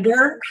around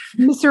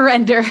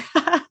surrender.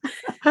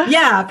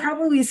 Yeah,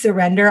 probably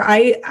surrender.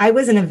 I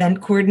was an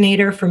event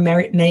coordinator for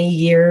many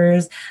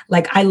years.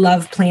 Like, I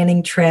love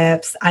planning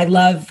trips. I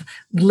love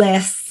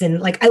lists, and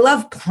like, I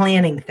love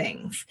planning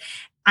things.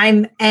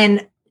 And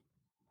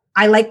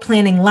I like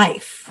planning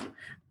life.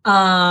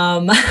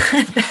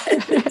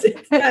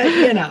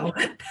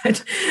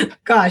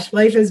 Gosh,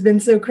 life has been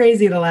so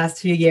crazy the last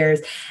few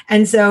years.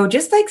 And so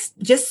just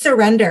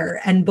surrender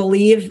and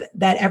believe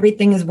that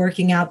everything is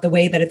working out the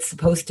way that it's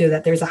supposed to,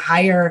 that there's a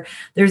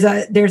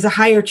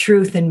higher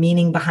truth and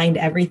meaning behind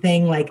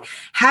everything. Like,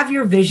 have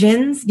your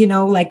visions,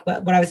 like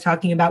what I was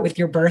talking about with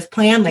your birth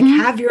plan, like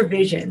have your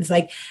visions,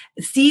 like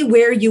see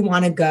where you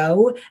want to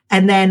go,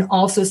 and then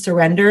also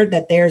surrender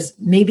that there's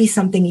maybe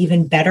something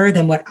even better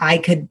than what I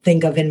could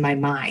think of in my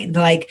mind.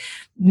 Like,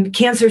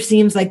 cancer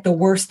seems like the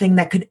worst thing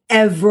that could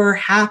ever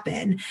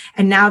happen.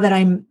 And now that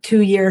I'm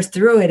 2 years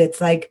through it,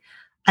 it's like,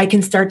 I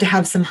can start to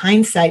have some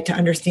hindsight to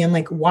understand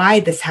like why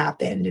this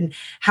happened and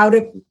how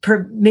to,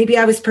 maybe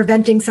I was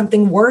preventing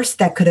something worse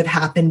that could have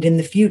happened in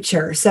the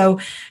future. So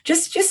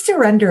just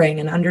surrendering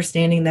and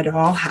understanding that it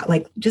all,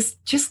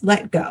 just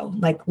let go,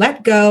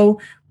 let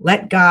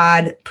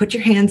God, put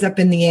your hands up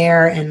in the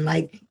air and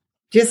like,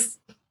 just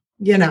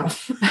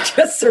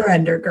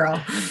surrender,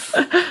 girl.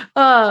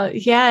 Oh,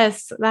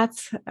 yes.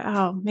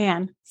 Oh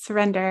man,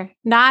 surrender.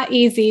 Not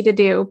easy to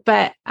do,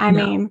 but I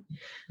mean,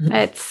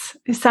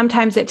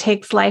 sometimes it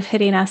takes life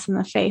hitting us in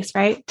the face,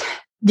 right?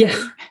 Yeah.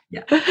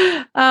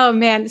 Oh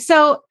man.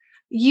 So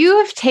you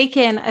have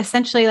taken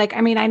essentially,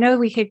 I know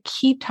we could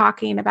keep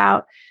talking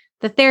about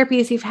the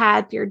therapies you've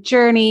had, your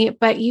journey,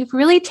 but you've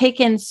really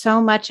taken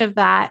so much of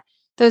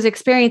those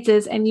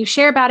experiences, and you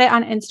share about it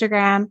on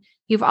Instagram.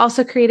 You've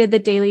also created the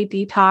daily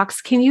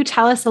detox. Can you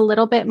tell us a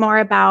little bit more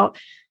about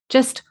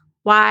just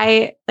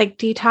why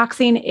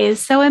detoxing is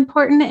so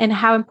important and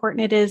how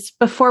important it is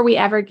before we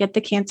ever get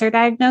the cancer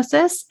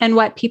diagnosis, and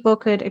what people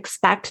could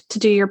expect to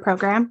do your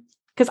program?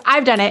 Because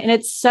I've done it and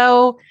it's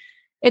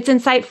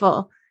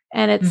insightful.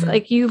 And it's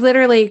like you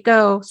literally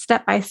go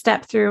step by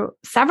step through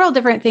several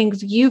different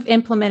things you've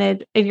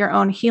implemented in your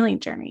own healing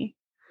journey,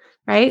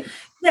 right?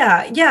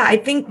 Yeah. I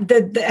think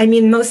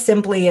most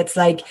simply, it's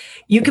like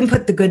you can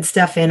put the good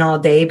stuff in all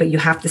day, but you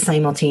have to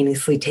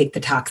simultaneously take the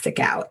toxic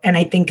out. And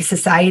I think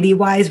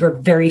society-wise, we're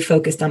very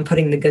focused on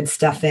putting the good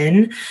stuff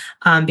in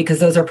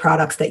because those are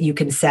products that you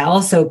can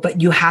sell. So,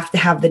 but you have to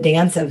have the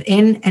dance of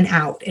in and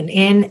out and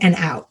in and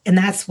out. And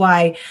that's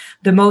why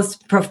the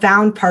most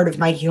profound part of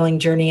my healing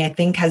journey, I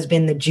think, has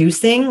been the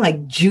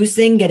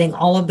juicing, getting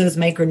all of those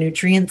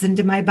micronutrients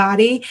into my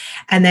body,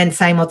 and then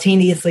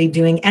simultaneously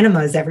doing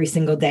enemas every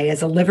single day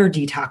as a liver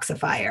detoxifier.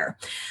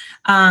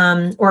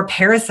 Or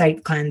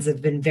parasite cleanse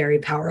have been very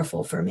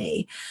powerful for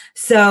me.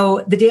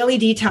 So the Daily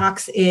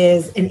Detox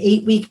is an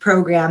 8-week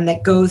program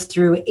that goes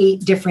through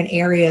 8 different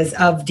areas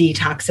of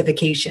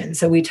detoxification.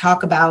 So we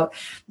talk about,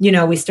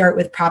 we start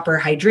with proper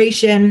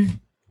hydration.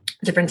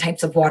 different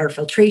types of water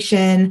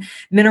filtration,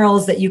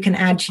 minerals that you can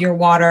add to your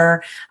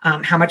water,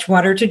 how much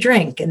water to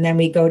drink. And then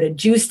we go to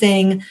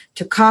juicing,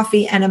 to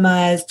coffee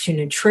enemas, to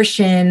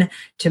nutrition,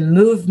 to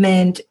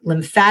movement,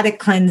 lymphatic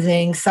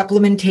cleansing,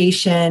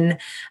 supplementation,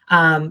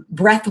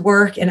 breath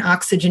work and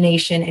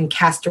oxygenation, and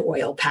castor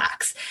oil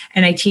packs.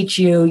 And I teach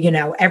you,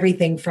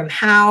 everything from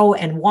how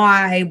and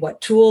why,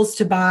 what tools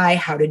to buy,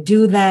 how to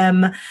do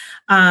them.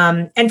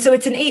 And so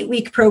it's an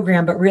 8-week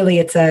program, but really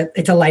it's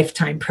a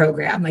lifetime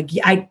program. Like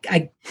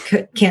I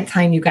can't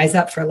sign you guys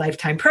up for a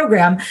lifetime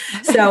program.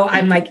 So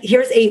I'm like,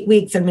 here's 8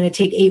 weeks. I'm going to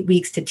take 8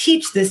 weeks to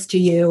teach this to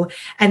you.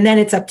 And then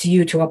it's up to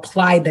you to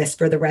apply this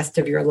for the rest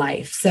of your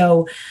life.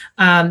 So,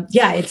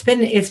 it's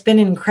been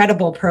an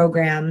incredible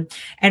program.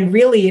 And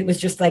really it was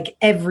just like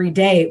every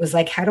day it was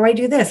like, how do I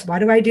do this? Why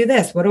do I do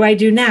this? What do I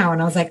do now?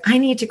 And I was like, I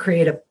need to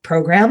create a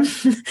program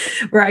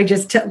where I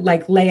just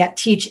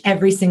teach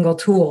every single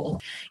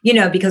tool,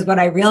 because what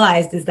I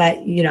realized is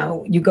that,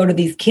 you go to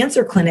these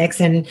cancer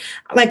clinics and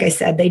like I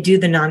said, they do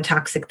the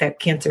non-toxic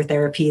cancer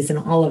therapies and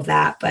all of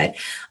that, but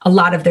a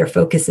lot of their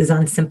focus is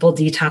on simple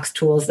detox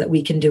tools that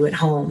we can do at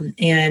home.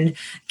 And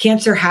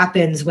cancer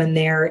happens when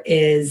there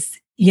is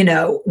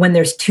when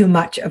there's too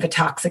much of a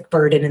toxic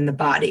burden in the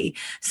body.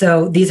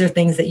 So these are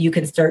things that you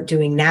can start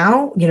doing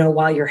now,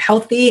 while you're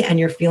healthy and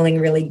you're feeling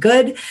really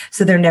good.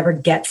 So there never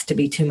gets to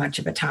be too much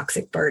of a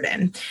toxic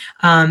burden.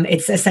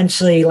 It's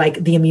essentially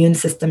like the immune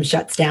system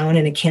shuts down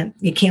and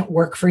it can't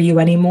work for you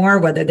anymore,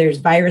 whether there's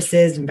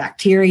viruses and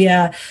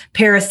bacteria,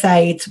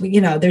 parasites,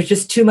 there's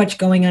just too much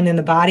going on in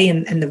the body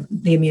and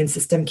the immune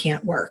system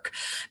can't work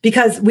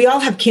because we all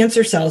have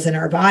cancer cells in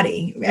our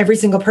body. Every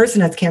single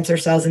person has cancer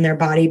cells in their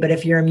body, but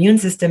if your immune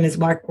system is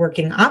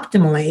working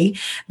optimally,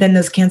 then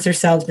those cancer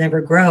cells never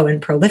grow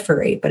and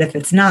proliferate. But if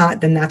it's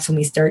not, then that's when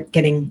we start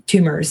getting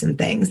tumors and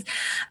things.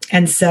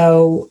 And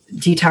so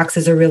detox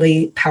is a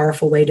really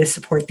powerful way to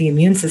support the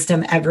immune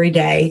system every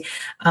day,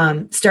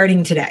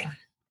 starting today.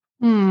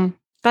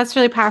 That's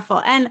really powerful.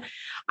 And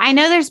I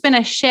know there's been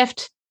a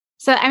shift.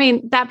 So,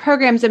 that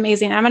program's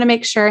amazing. I'm going to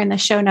make sure in the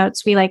show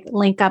notes, we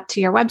link up to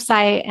your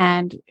website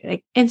and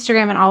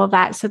Instagram and all of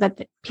that so that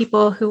the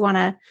people who want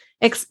to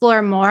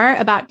explore more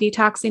about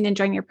detoxing and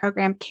join your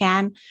program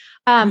can.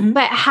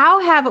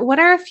 But what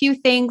are a few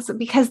things,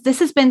 because this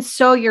has been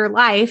so your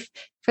life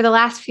for the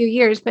last few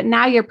years, but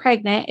now you're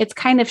pregnant, it's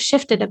kind of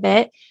shifted a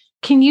bit.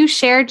 Can you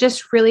share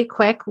just really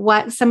quick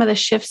what some of the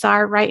shifts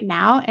are right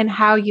now and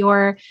how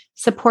you're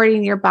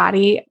supporting your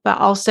body, but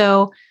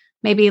also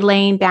maybe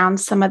laying down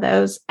some of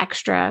those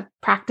extra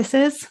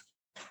practices?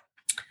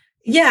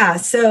 Yeah.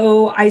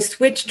 So I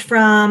switched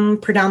from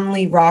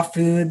predominantly raw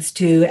foods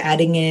to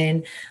adding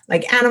in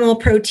animal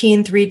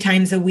protein 3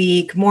 times a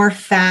week, more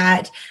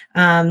fat,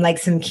 like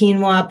some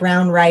quinoa,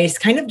 brown rice,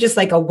 kind of just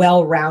like a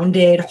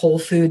well-rounded whole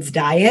foods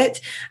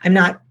diet. I'm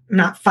not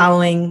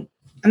following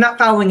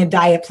a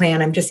diet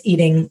plan. I'm just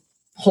eating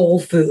whole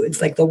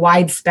foods, like the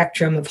wide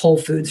spectrum of whole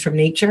foods from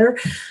nature.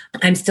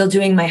 I'm still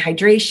doing my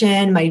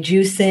hydration, my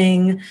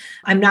juicing.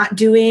 I'm not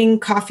doing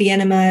coffee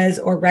enemas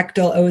or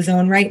rectal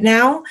ozone right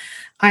now.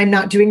 I'm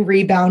not doing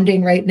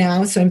rebounding right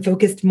now. So I'm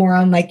focused more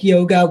on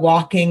yoga,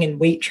 walking,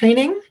 and weight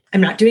training. I'm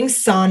not doing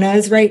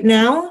saunas right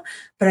now,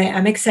 but I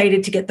am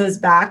excited to get those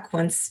back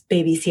once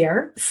baby's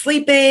here.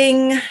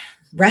 Sleeping,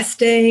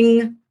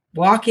 resting,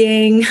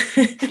 walking,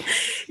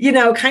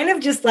 kind of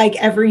just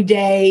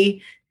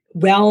everyday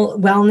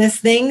wellness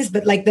things,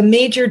 but the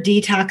major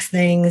detox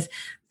things,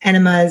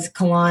 enemas,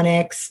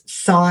 colonics,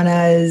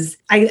 saunas.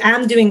 I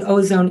am doing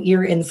ozone ear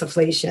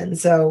insufflation.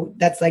 So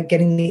that's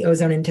getting the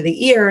ozone into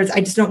the ears. I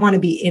just don't want to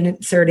be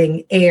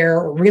inserting air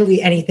or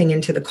really anything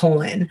into the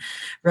colon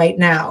right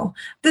now.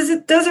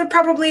 Those are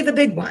probably the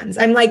big ones.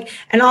 I'm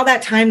and all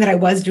that time that I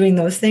was doing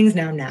those things,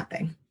 now I'm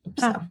napping.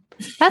 So. Oh,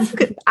 that's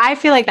good. I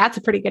feel like that's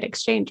a pretty good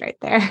exchange right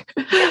there.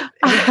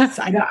 Yes,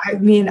 I know.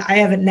 I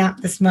haven't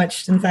napped this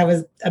much since I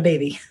was a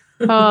baby.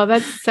 Oh,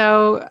 that's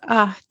so,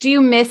 do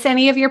you miss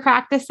any of your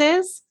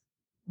practices?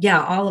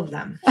 Yeah, all of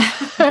them.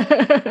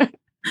 I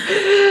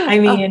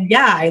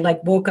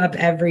woke up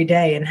every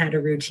day and had a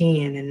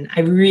routine, and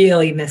I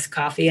really miss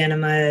coffee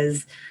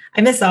enemas.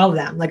 I miss all of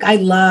them. I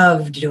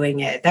loved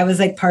doing it. That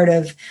was part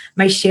of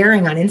my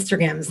sharing on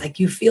Instagram is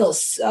you feel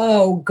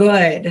so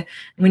good. And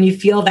when you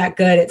feel that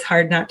good, it's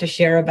hard not to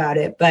share about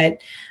it.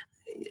 But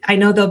I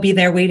know they'll be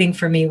there waiting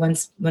for me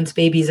once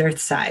baby's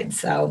earthside.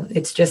 So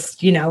it's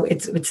just,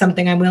 it's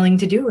something I'm willing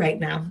to do right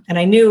now. And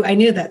I knew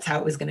that's how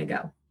it was going to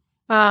go.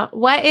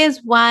 What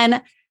is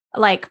one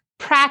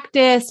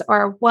practice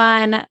or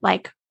one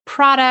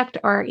product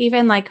or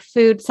even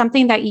food,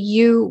 something that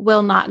you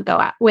will not go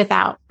out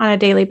without on a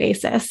daily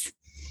basis?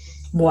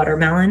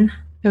 Watermelon.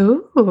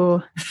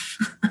 Ooh.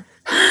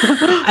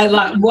 I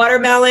love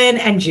watermelon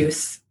and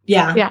juice.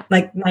 Yeah.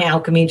 Like my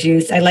alchemy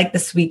juice. I like the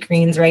sweet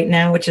greens right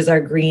now, which is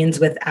our greens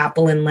with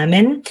apple and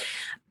lemon.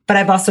 But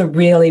I've also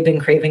really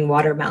been craving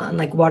watermelon,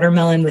 like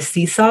watermelon with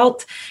sea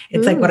salt.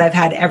 It's like what I've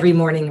had every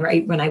morning,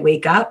 right when I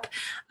wake up.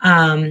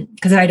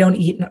 Because if I don't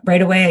eat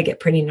right away, I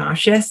get pretty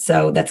nauseous.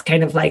 So that's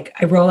kind of like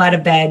I roll out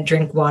of bed,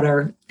 drink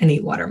water, and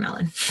eat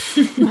watermelon.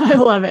 I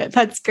love it.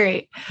 That's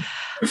great.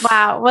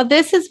 Wow. Well,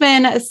 this has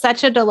been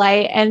such a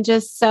delight and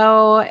just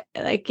so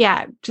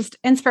just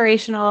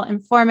inspirational,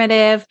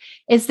 informative.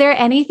 Is there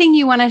anything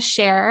you want to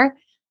share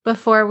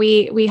before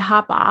we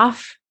hop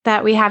off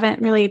that we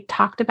haven't really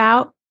talked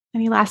about?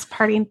 Any last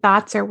parting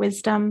thoughts or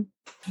wisdom?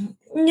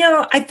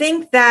 I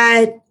think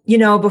that,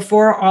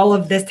 before all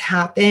of this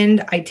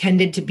happened, I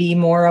tended to be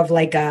more of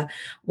like a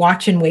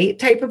watch and wait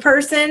type of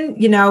person,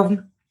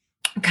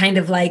 kind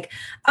of like,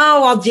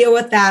 oh, I'll deal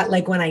with that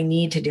like when I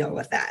need to deal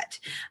with that.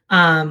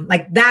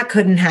 Like that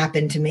couldn't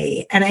happen to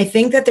me. And I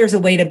think that there's a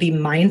way to be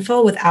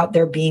mindful without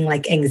there being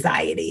like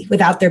anxiety,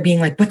 without there being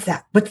like, what's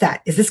that? What's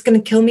that? Is this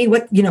going to kill me?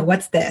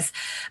 What's this?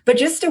 But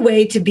just a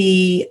way to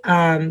be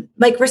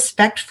like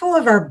respectful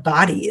of our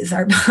bodies.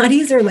 Our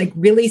bodies are like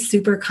really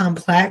super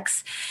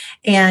complex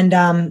and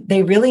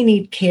they really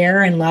need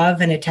care and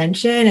love and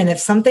attention. And if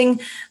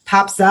something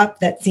pops up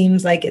that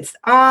seems like it's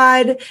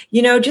odd,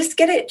 just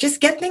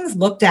get things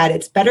looked at.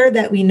 It's better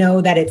that we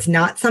know that it's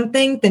not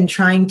something than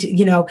trying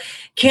to,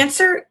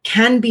 cancer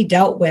can be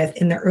dealt with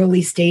in the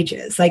early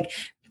stages. Like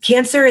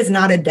cancer is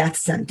not a death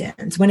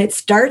sentence. When it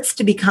starts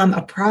to become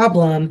a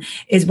problem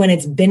is when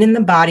it's been in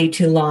the body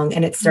too long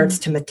and it starts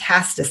to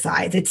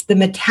metastasize. It's the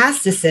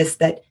metastasis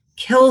that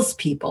kills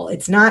people.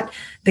 It's not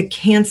the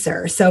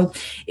cancer. So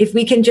if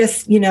we can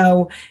just,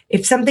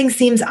 if something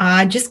seems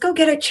odd, just go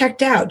get it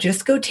checked out.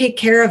 Just go take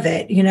care of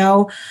it.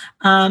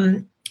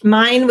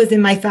 Mine was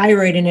in my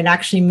thyroid and it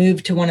actually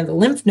moved to one of the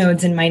lymph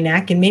nodes in my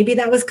neck. And maybe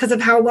that was because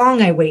of how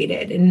long I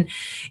waited. And,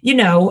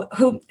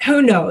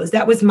 who knows?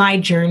 That was my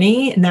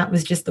journey. And that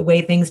was just the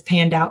way things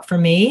panned out for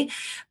me.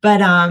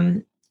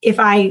 But, if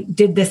I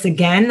did this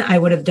again, I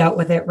would have dealt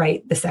with it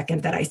right the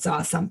second that I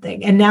saw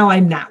something. And now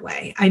I'm that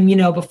way. I'm,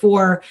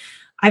 before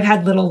I've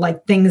had little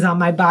like things on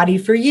my body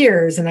for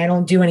years and I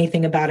don't do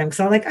anything about them.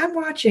 So I'm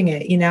watching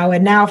it,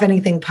 and now if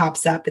anything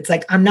pops up, it's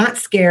like, I'm not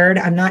scared.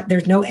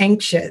 There's no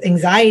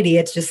anxiety.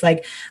 It's just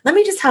like, let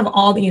me just have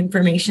all the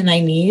information I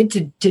need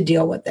to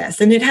deal with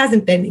this. And it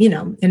hasn't been,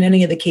 in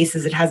any of the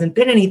cases, it hasn't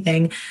been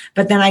anything,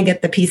 but then I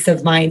get the peace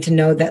of mind to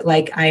know that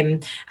like,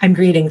 I'm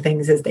greeting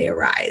things as they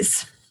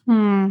arise.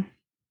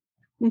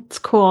 It's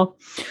cool.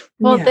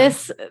 Well,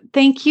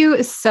 thank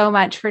you so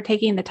much for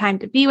taking the time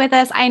to be with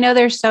us. I know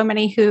there's so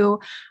many who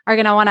are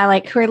going to want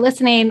to who are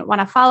listening,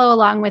 want to follow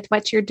along with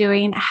what you're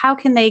doing. How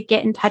can they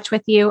get in touch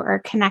with you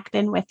or connect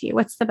in with you?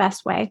 What's the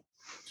best way?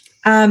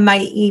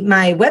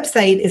 My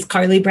website is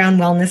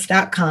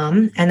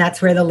carlybrownwellness.com, and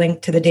that's where the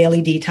link to the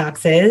daily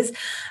detox is.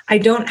 I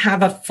don't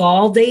have a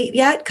fall date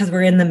yet because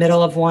we're in the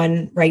middle of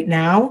one right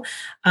now.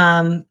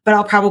 But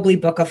I'll probably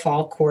book a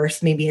fall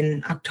course maybe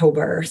in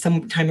October or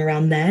sometime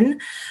around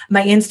then.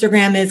 My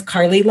Instagram is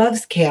Carly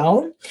Loves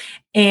Kale.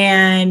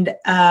 And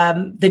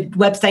the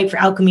website for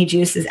Alchemy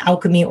Juice is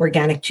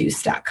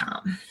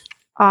alchemyorganicjuice.com.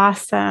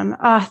 Awesome.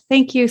 Oh,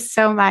 thank you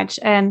so much.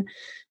 And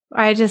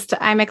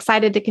I'm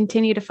excited to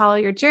continue to follow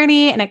your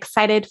journey and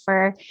excited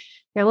for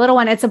your little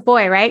one. It's a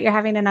boy, right? You're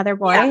having another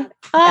boy?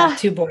 Yeah,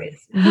 2 boys.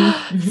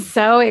 Mm-hmm.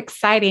 So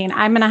exciting.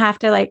 I'm going to have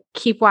to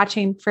keep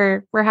watching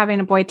we're having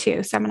a boy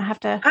too. So I'm going to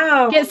have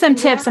to get some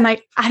tips. I'm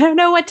like, I don't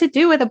know what to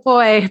do with a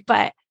boy,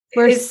 but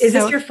is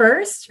this your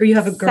first or you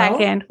have a girl?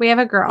 Second. We have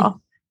a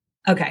girl.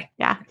 Okay.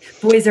 Yeah.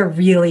 Boys are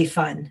really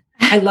fun.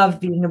 I love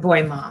being a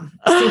boy mom.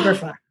 Super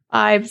fun.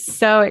 I'm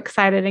so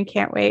excited and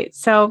can't wait.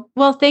 So,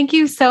 well, thank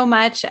you so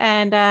much.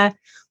 And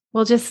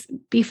we'll just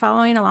be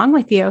following along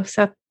with you.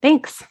 So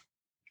thanks.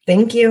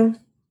 Thank you.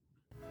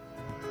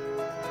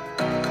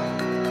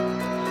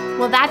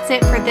 Well, that's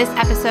it for this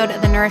episode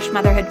of the Nourish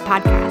Motherhood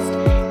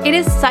podcast. It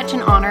is such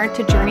an honor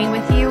to journey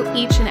with you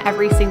each and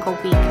every single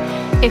week.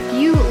 If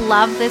you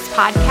love this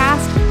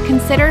podcast,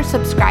 consider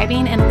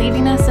subscribing and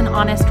leaving us an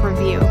honest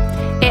review.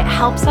 It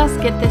helps us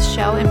get this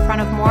show in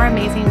front of more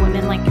amazing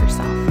women like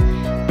yourself.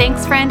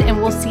 Thanks, friend,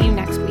 and we'll see you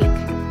next week.